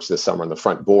Student Works this summer" on the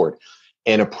front board.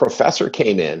 And a professor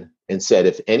came in and said,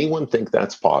 "If anyone thinks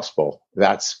that's possible,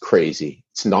 that's crazy.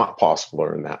 It's not possible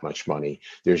to earn that much money.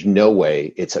 There's no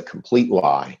way. It's a complete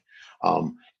lie."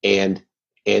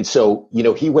 And so,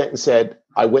 he went and said,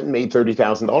 "I went and made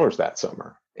 $30,000 that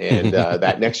summer." And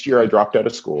that next year I dropped out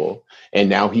of school, and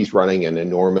now he's running an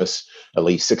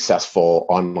enormously successful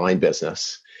online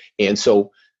business. And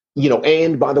so,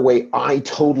 and by the way, I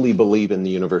totally believe in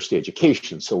the university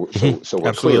education. So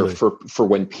we're clear for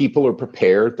when people are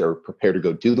prepared, they're prepared to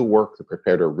go do the work, they're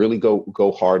prepared to really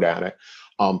go hard at it.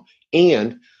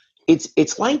 And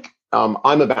it's like, I'm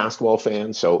a basketball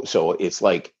fan. So it's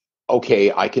like,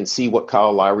 okay, I can see what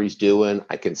Kyle Lowry's doing.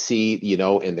 I can see,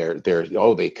 and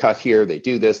they cut here, they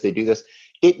do this.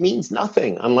 It means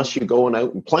nothing unless you're going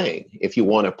out and playing, if you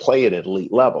want to play at an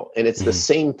elite level. And it's the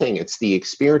same thing. It's the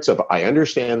experience of, I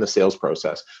understand the sales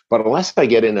process, but unless I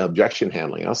get into objection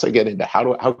handling, unless I get into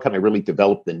how can I really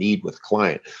develop the need with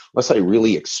client, unless I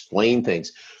really explain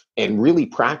things and really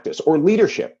practice, or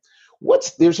leadership.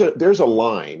 There's a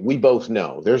line, we both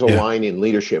know there's a line in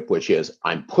leadership, which is,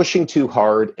 I'm pushing too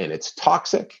hard and it's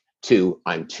toxic, to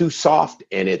I'm too soft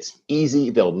and it's easy.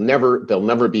 They'll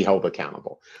never be held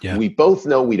accountable. Yeah. We both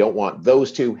know we don't want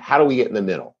those two. How do we get in the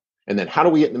middle? And then how do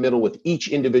we get in the middle with each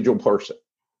individual person?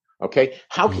 Okay.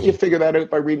 How can you figure that out?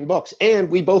 By reading books. And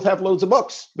we both have loads of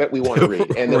books that we want to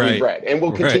read and that Right. we've read and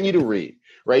we'll continue to read.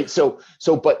 Right. So,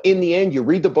 but in the end, you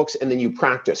read the books and then you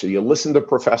practice, or you listen to a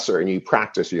professor and you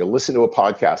practice, or you listen to a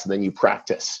podcast and then you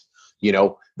practice. You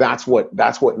know, that's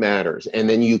what matters. And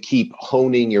then you keep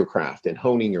honing your craft and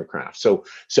honing your craft.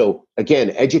 So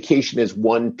again, education is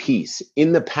one piece.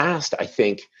 In the past, I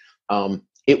think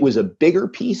it was a bigger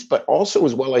piece, but also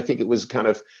as well, I think it was kind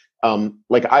of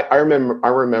like I remember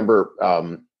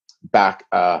back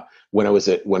when I was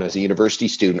a university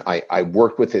student, I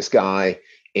worked with this guy.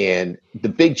 And The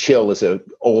Big Chill is an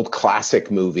old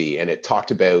classic movie, and it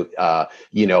talked about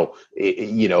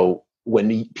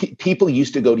when people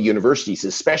used to go to universities,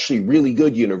 especially really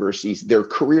good universities, their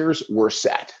careers were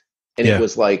set, and it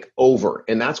was like over.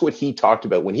 And that's what he talked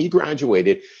about when he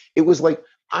graduated. It was like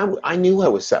I knew I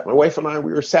was set. My wife and I,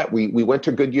 we were set. We went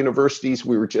to good universities.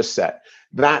 We were just set.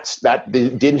 That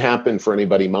didn't happen for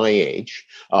anybody my age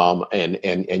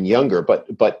and younger.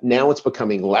 But now it's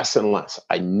becoming less and less.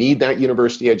 I need that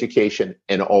university education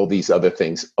and all these other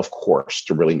things, of course,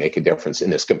 to really make a difference in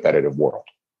this competitive world.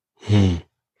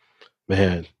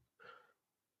 Man.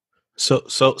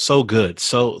 So good.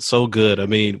 So good. I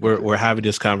mean, we're having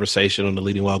this conversation on the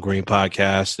Leading While Green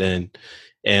podcast,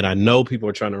 and I know people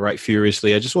are trying to write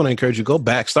furiously. I just want to encourage you, go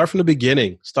back, start from the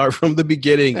beginning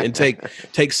and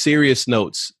take serious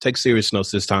notes. Take serious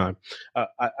notes this time.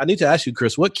 I need to ask you,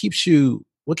 Chris, what keeps you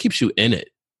in it?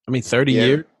 I mean, 30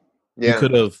 years, you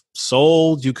could have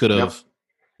sold, you could have,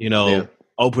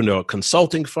 opened a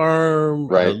consulting firm,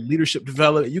 right? Leadership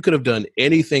development. You could have done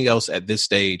anything else at this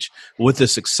stage with the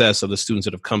success of the students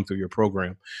that have come through your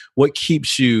program. What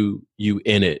keeps you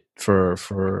in it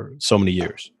for so many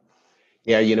years?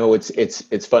 Yeah,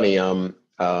 it's funny.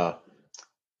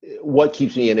 What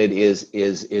keeps me in it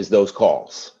is those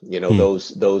calls,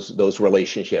 those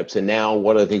relationships. And now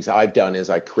one of the things I've done is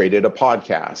I created a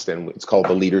podcast, and it's called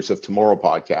the Leaders of Tomorrow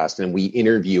podcast. And we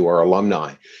interview our alumni.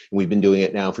 And we've been doing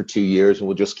it now for 2 years, and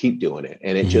we'll just keep doing it.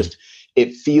 And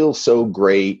it feels so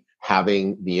great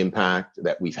having the impact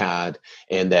that we've had,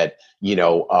 and that,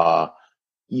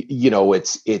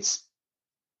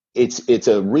 it's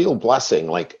a real blessing,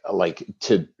 like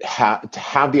to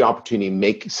have the opportunity to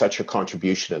make such a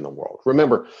contribution in the world.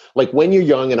 Remember, like when you're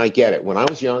young, and I get it. When I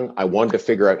was young, I wanted to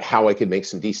figure out how I could make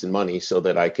some decent money so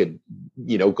that I could,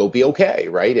 go be okay,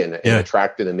 right? And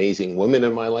attract an amazing woman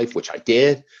in my life, which I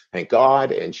did, thank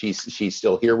God. And she's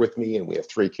still here with me, and we have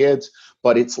 3 kids.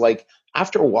 But it's like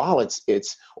after a while, I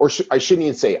shouldn't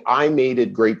even say I made a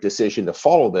great decision to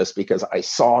follow this, because I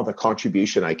saw the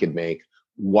contribution I could make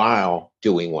while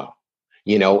doing well,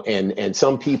 and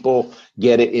some people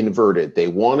get it inverted. They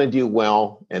want to do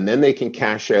well, and then they can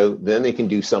cash out, then they can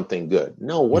do something good.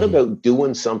 No, what about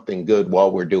doing something good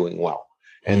while we're doing well?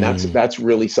 And that's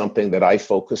really something that I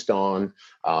focused on.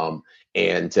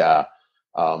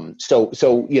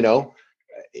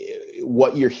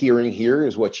 What you're hearing here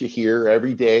is what you hear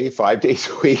every day, 5 days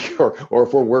a week, or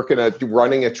if we're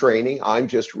running a training. I'm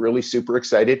just really super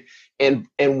excited. And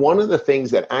one of the things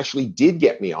that actually did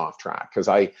get me off track, because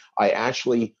I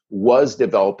actually was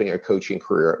developing a coaching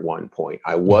career at one point.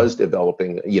 I was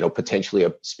developing, potentially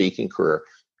a speaking career.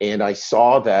 And I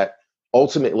saw that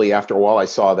ultimately, after a while, I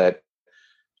saw that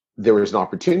there was an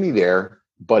opportunity there,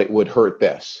 but it would hurt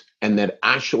this. And that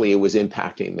actually it was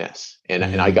impacting this. And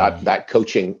I got that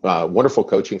coaching, wonderful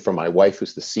coaching from my wife,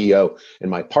 who's the CEO,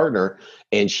 and my partner.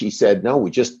 And she said, no,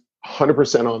 we just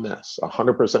 100% on this,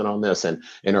 100% on this. And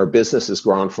our business has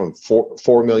grown from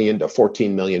 $4 million to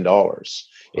 $14 million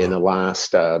in the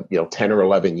last, 10 or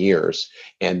 11 years.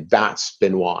 And that's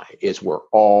been why, is we're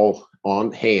all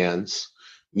on hands,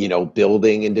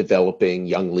 building and developing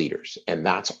young leaders. And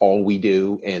that's all we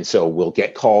do. And so we'll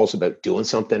get calls about doing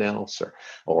something else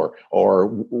or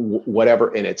whatever.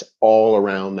 And it's all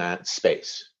around that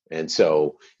space. And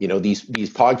so, these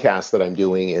podcasts that I'm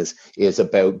doing is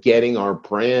about getting our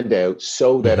brand out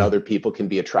so that other people can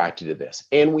be attracted to this.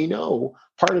 And we know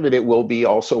part of it will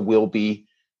be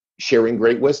sharing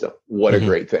great wisdom. What a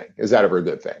great thing. Is that ever a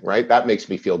good thing, right? That makes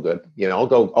me feel good. I'll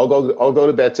go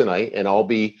to bed tonight, and I'll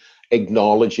be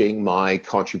acknowledging my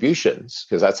contributions,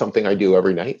 because that's something I do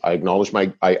every night. I acknowledge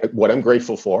what I'm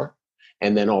grateful for.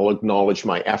 And then I'll acknowledge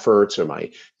my efforts or my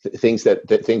things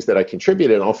that I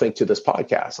contributed. And I'll think to this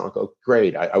podcast. And I'll go,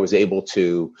 great. I was able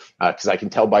to, because I can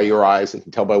tell by your eyes, I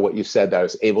can tell by what you said, that I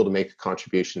was able to make a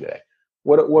contribution today.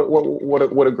 What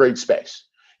a great space,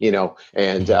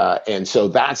 And so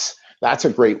that's that's a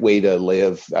great way to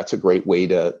live. That's a great way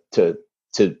to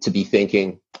be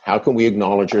thinking. How can we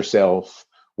acknowledge ourselves?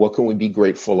 What can we be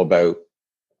grateful about?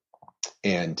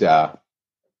 And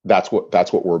that's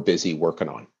what we're busy working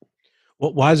on.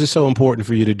 Well, why is it so important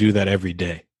for you to do that every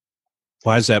day?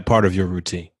 Why is that part of your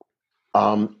routine?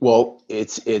 Well,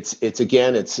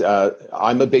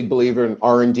 I'm a big believer in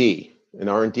R&D, and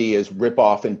R&D is rip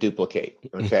off and duplicate.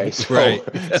 Okay. So, Right.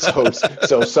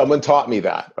 so someone taught me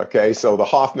that. Okay. So the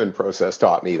Hoffman process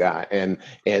taught me that.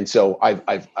 And so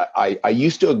I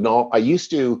used to acknowledge,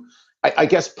 I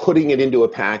guess putting it into a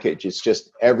package, it's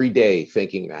just every day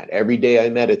thinking that. Every day I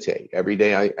meditate. Every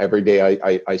day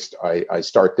I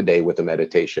start the day with a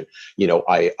meditation.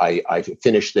 I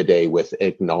finish the day with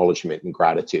acknowledgement and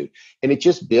gratitude. And it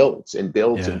just builds and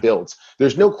builds and builds.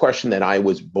 There's no question that I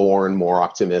was born more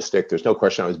optimistic. There's no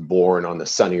question I was born on the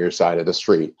sunnier side of the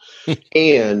street.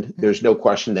 And there's no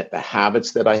question that the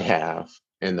habits that I have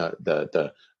and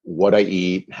the what I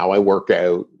eat, how I work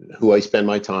out, who I spend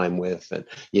my time with, and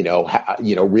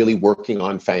really working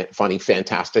on finding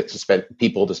fantastic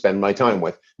people to spend my time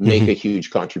with make a huge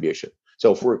contribution.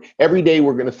 So if every day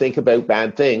we're going to think about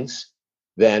bad things,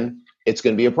 then it's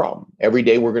going to be a problem. Every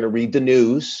day we're going to read the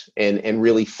news and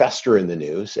really fester in the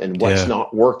news, and what's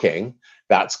not working,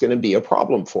 that's going to be a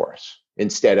problem for us.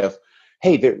 Instead of,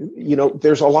 hey,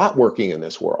 there's a lot working in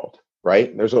this world.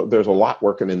 Right? There's a lot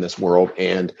working in this world,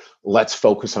 and let's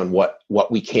focus on what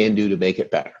we can do to make it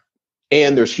better.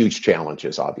 And there's huge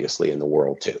challenges, obviously, in the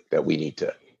world too, that we need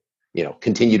to,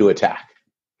 continue to attack.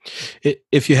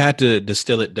 If you had to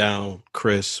distill it down,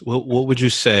 Chris, what would you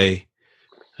say?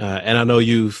 And I know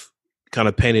you've kind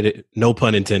of painted it, no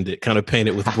pun intended, kind of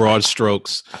painted with broad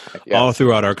strokes all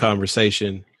throughout our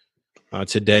conversation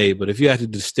today. But if you had to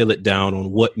distill it down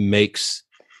on what makes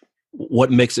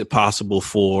it possible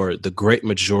for the great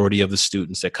majority of the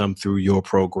students that come through your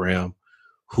program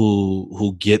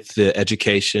who get the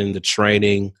education, the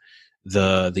training,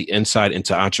 the insight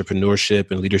into entrepreneurship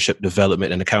and leadership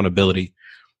development and accountability,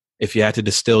 if you had to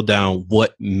distill down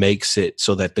what makes it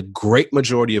so that the great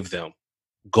majority of them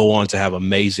go on to have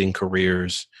amazing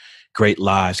careers, great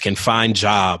lives, can find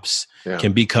jobs,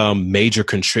 can become major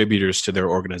contributors to their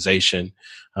organization,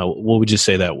 what would you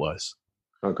say that was?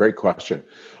 Oh, great question.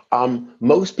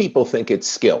 Most people think it's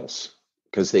skills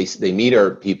because they meet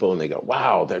our people and they go,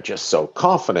 wow, they're just so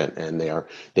confident and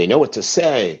they know what to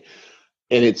say.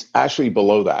 And it's actually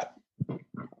below that.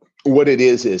 What it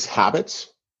is habits.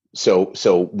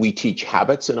 So we teach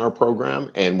habits in our program,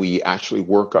 and we actually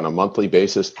work on a monthly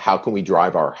basis. How can we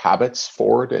drive our habits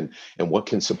forward, and what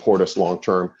can support us long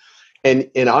term?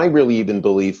 And I really even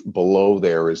believe below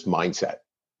there is mindset.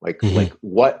 Like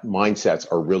what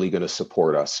mindsets are really going to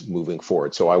support us moving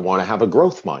forward. So I want to have a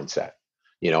growth mindset.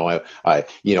 I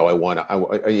don't want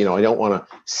to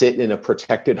sit in a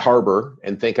protected harbor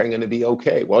and think I'm going to be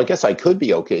okay. Well, I guess I could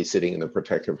be okay sitting in the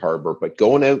protected harbor, but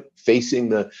going out facing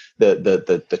the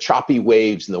choppy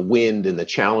waves and the wind and the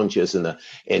challenges and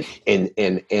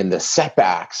the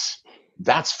setbacks,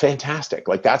 that's fantastic.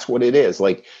 Like, that's what it is.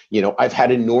 Like, I've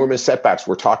had enormous setbacks.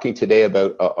 We're talking today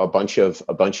about a bunch of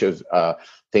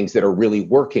things that are really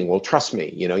working. Well, trust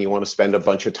me, you want to spend a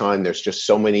bunch of time. There's just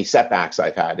so many setbacks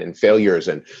I've had, and failures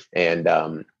and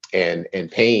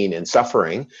pain and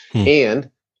suffering.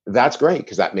 And that's great,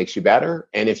 because that makes you better.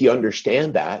 And if you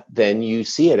understand that, then you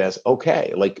see it as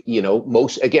okay. Like,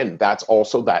 that's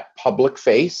also that public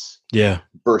face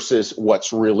versus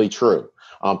what's really true.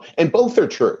 And both are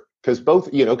true.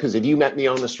 Because if you met me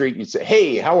on the street, you'd say,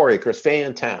 hey, how are you, Chris?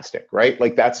 Fantastic, right?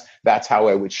 Like, that's how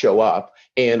I would show up.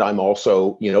 And I'm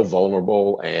also,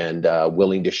 vulnerable and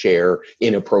willing to share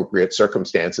inappropriate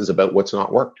circumstances about what's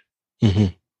not worked.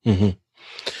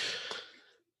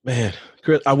 Man,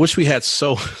 Chris, I wish we had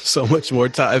so much more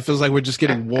time. It feels like we're just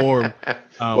getting warm.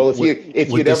 Well, if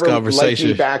you'd ever like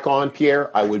me back on,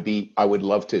 Pierre, I would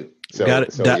love to.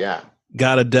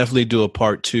 Got to definitely do a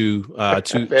part two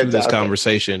to this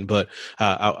conversation. But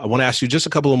I want to ask you just a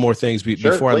couple of more things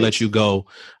before I let you go.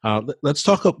 Let's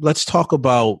talk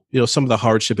about some of the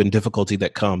hardship and difficulty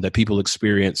that people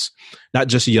experience, not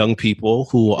just young people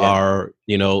who are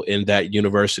in that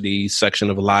university section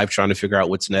of life trying to figure out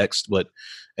what's next, but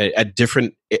at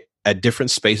different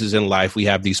spaces in life we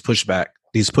have these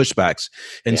pushbacks,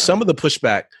 and some of the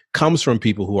pushback comes from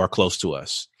people who are close to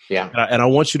us. And I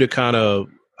want you to kind of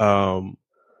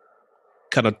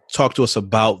talk to us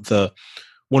about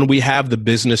when we have the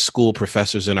business school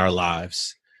professors in our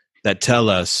lives that tell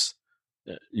us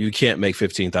you can't make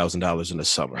 $15,000 in the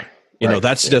summer.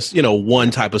 That's just,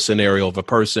 one type of scenario of a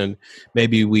person.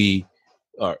 Maybe we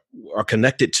are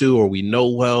connected to, or we know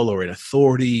well, or in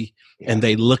authority, and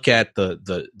they look at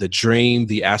the dream,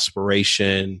 the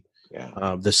aspiration,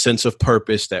 the sense of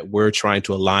purpose that we're trying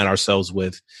to align ourselves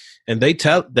with, and they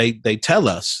tell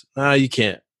us, "No, you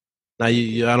can't. No,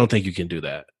 I don't think you can do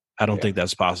that. I don't think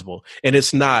that's possible." And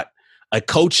it's not a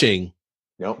coaching.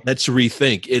 Let's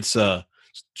rethink. It's a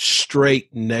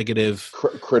straight negative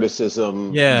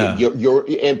criticism. You're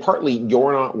and partly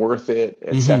you're not worth it,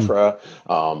 etc.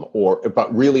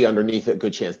 But really underneath it,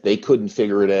 good chance they couldn't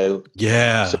figure it out.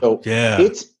 So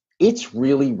it's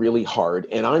really, really hard.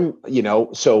 And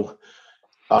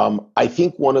I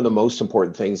think one of the most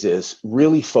important things is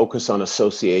really focus on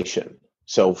association.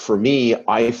 So for me,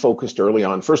 I focused early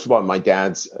on, first of all, my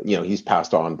dad's, he's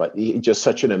passed on, but he's just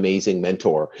such an amazing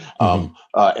mentor.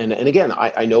 And again,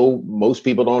 I know most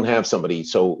people don't have somebody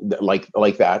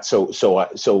like that. So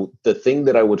the thing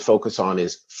that I would focus on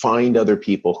is find other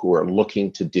people who are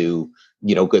looking to do,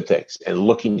 good things and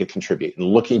looking to contribute and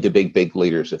looking to big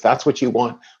leaders. If that's what you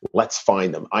want, let's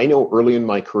find them. I know early in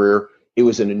my career, it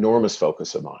was an enormous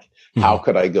focus of mine. How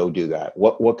could I go do that?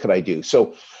 What could I do?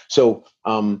 So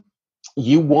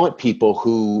you want people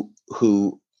who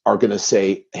are going to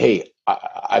say, "Hey,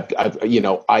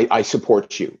 I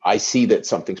support you. I see that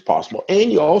something's possible." And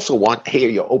you also want, "Hey, are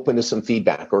you open to some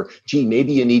feedback?" Or, "Gee,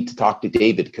 maybe you need to talk to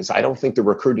David because I don't think the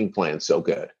recruiting plan's so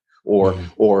good." Or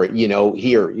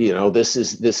here, this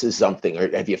is something.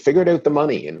 Or have you figured out the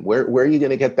money and where are you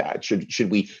going to get that?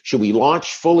 Should we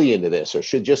launch fully into this, or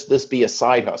should just this be a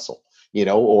side hustle?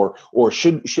 Or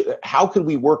should how could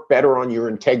we work better on your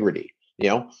integrity?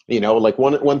 Like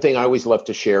one thing I always love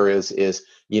to share is,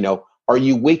 are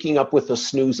you waking up with a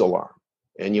snooze alarm?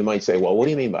 And you might say, well, what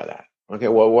do you mean by that? Okay,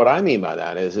 well, what I mean by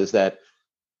that is that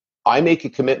I make a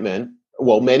commitment.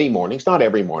 Well, many mornings, not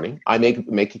every morning, I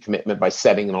make a commitment by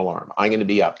setting an alarm. I'm going to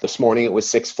be up. This morning it was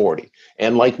 6:40.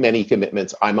 And like many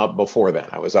commitments, I'm up before then.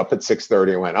 I was up at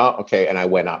 6:30 and went, oh, okay. And I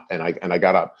went up and I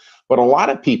got up. But a lot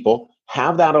of people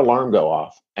have that alarm go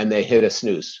off and they hit a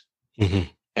snooze. And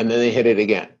then they hit it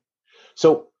again.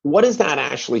 So what does that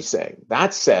actually say?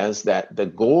 That says that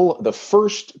the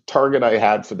first target I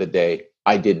had for the day,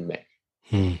 I didn't make.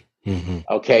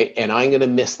 Okay. And I'm going to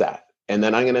miss that. And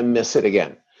then I'm going to miss it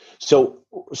again. So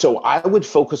I would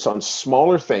focus on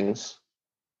smaller things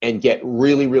and get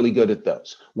really, really good at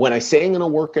those. When I say I'm going to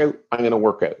work out, I'm going to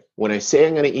work out. When I say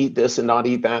I'm going to eat this and not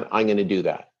eat that, I'm going to do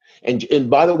that. And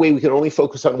by the way, we can only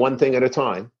focus on one thing at a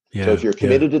time. So if you're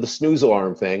committed to the snooze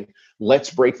alarm thing, let's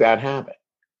break that habit.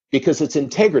 Because it's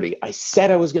integrity. I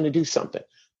said I was going to do something.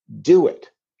 Do it.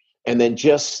 And then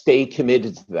just stay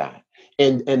committed to that.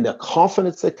 And the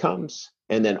confidence that comes,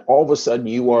 and then all of a sudden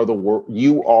you are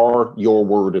your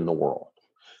word in the world.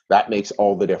 That makes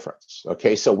all the difference.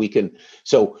 Okay.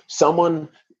 So someone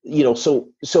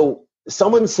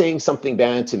saying something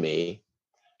bad to me,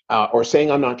 or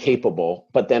saying I'm not capable,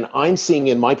 but then I'm seeing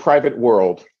in my private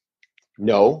world,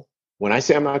 no. When I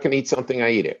say I'm not going to eat something, I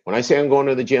eat it. When I say I'm going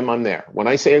to the gym, I'm there. When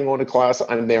I say I'm going to class,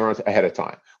 I'm there ahead of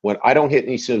time. When I don't hit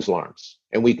any snooze alarms,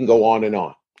 and we can go on and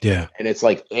on. Yeah. And it's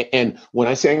like, and when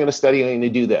I say I'm going to study, I'm going to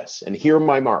do this, and here are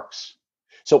my marks.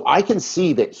 So I can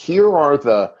see that here are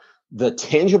the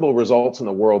tangible results in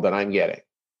the world that I'm getting.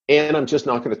 And I'm just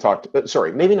not going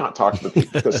to maybe not talk to the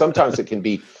people, because sometimes it can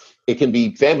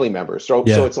be family members. So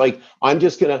it's like, I'm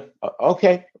just going to,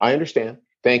 okay, I understand.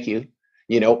 Thank you.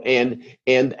 And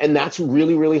that's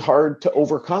really, really hard to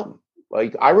overcome.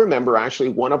 Like, I remember actually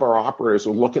one of our operators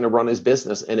was looking to run his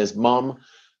business, and his mom,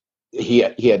 he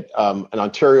had an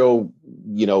Ontario,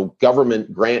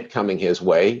 government grant coming his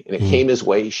way, and it came his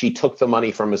way. She took the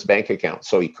money from his bank account,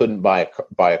 so he couldn't buy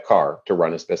a car to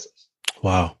run his business.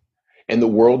 Wow. And the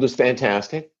world is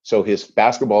fantastic. So his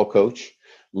basketball coach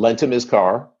lent him his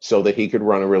car so that he could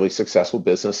run a really successful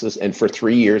business. And for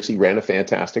 3 years, he ran a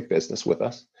fantastic business with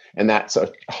us. And that's a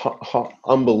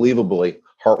unbelievably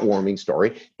heartwarming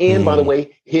story. And by the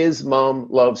way, his mom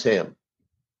loves him,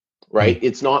 right?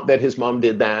 It's not that his mom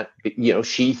did that.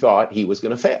 She thought he was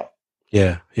going to fail.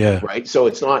 Yeah. Yeah. Right. So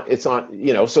it's not,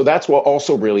 so that's what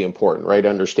also really important, right?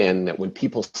 Understanding that when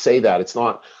people say that, it's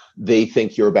not they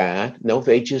think you're bad. No,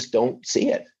 they just don't see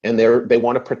it. And they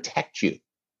want to protect you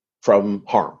from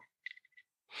harm.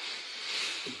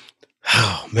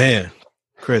 Oh, man.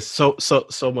 Chris, so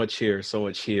much here.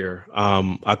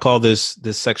 I call this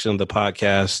section of the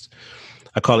podcast,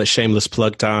 I call it shameless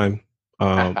plug time.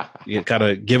 You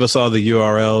gotta give us all the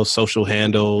URLs, social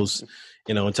handles,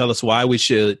 and tell us why we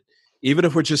should, even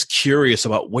if we're just curious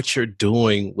about what you're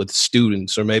doing with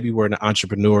students, or maybe we're an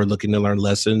entrepreneur looking to learn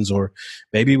lessons, or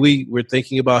maybe we're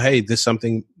thinking about, hey, this is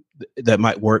something that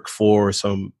might work for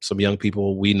some young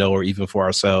people we know, or even for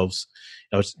ourselves.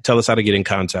 Tell us how to get in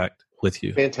contact with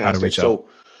you. Fantastic. How to reach out.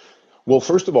 Well,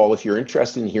 first of all, if you're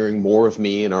interested in hearing more of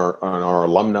me and our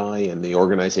alumni and the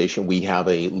organization, we have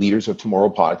a Leaders of Tomorrow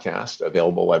podcast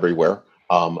available everywhere.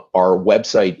 Our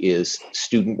website is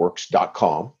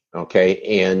studentworks.com.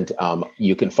 Okay. And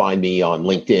you can find me on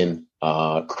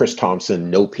LinkedIn, Chris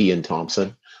Thompson, no P in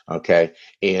Thompson. Okay.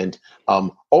 And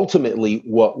ultimately,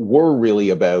 what we're really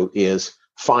about is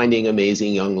finding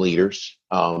amazing young leaders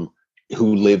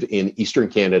who live in Eastern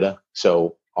Canada.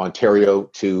 So Ontario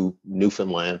to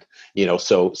Newfoundland,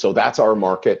 so that's our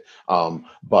market.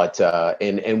 But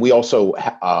we also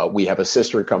we have a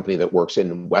sister company that works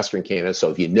in Western Canada. So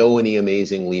if you know any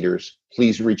amazing leaders,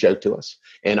 please reach out to us.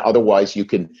 And otherwise, you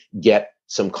can get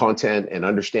some content and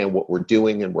understand what we're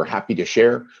doing, and we're happy to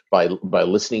share by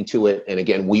listening to it. And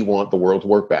again, we want the world to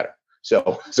work better.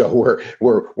 So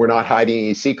we're not hiding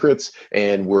any secrets,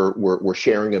 and we're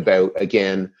sharing about,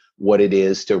 again, what it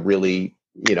is to really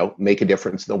make a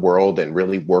difference in the world and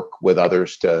really work with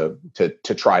others to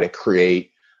try to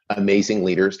create amazing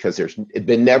leaders, because there's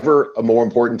been never a more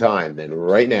important time than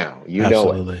right now.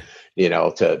 Absolutely.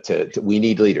 We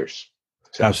need leaders.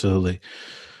 So. Absolutely.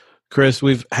 Chris,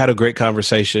 we've had a great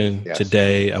conversation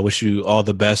today. I wish you all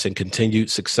the best and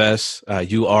continued success.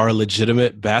 You are a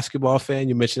legitimate basketball fan.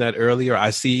 You mentioned that earlier. I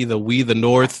see the We the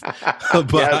North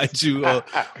behind you.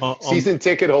 Season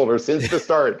ticket holder since the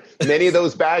start. Many of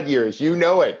those bad years, you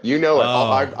know it.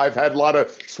 I've had a lot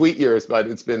of sweet years, but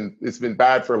it's been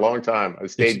bad for a long time. I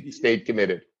stayed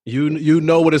committed. You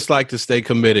know what it's like to stay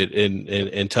committed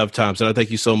in tough times. And I thank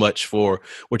you so much for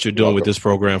what you're doing with this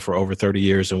program for over 30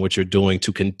 years and what you're doing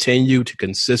to continue to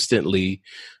consistently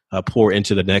pour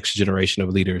into the next generation of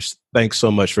leaders. Thanks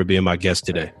so much for being my guest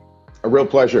today. A real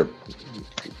pleasure.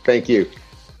 Thank you.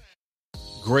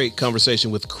 Great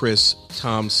conversation with Chris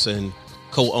Thompson,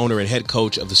 co-owner and head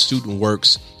coach of the Student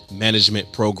Works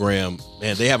Management Program.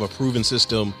 Man, they have a proven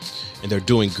system, and they're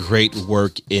doing great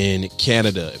work in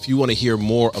Canada. If you want to hear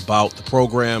more about the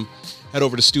program, head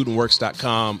over to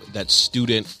studentworks.com. That's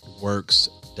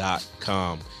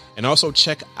studentworks.com. And also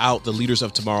check out the Leaders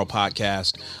of Tomorrow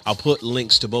podcast. I'll put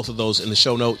links to both of those in the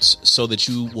show notes so that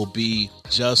you will be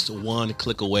just one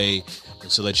click away,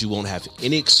 and so that you won't have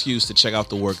any excuse to check out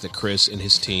the work that Chris and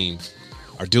his team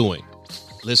are doing.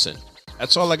 Listen,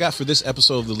 that's all I got for this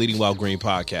episode of the Leading While Green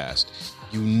podcast.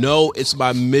 You know it's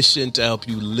my mission to help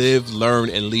you live, learn,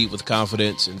 and lead with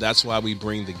confidence. And that's why we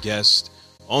bring the guests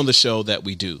on the show that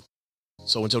we do.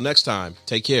 So until next time,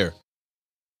 take care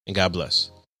and God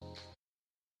bless.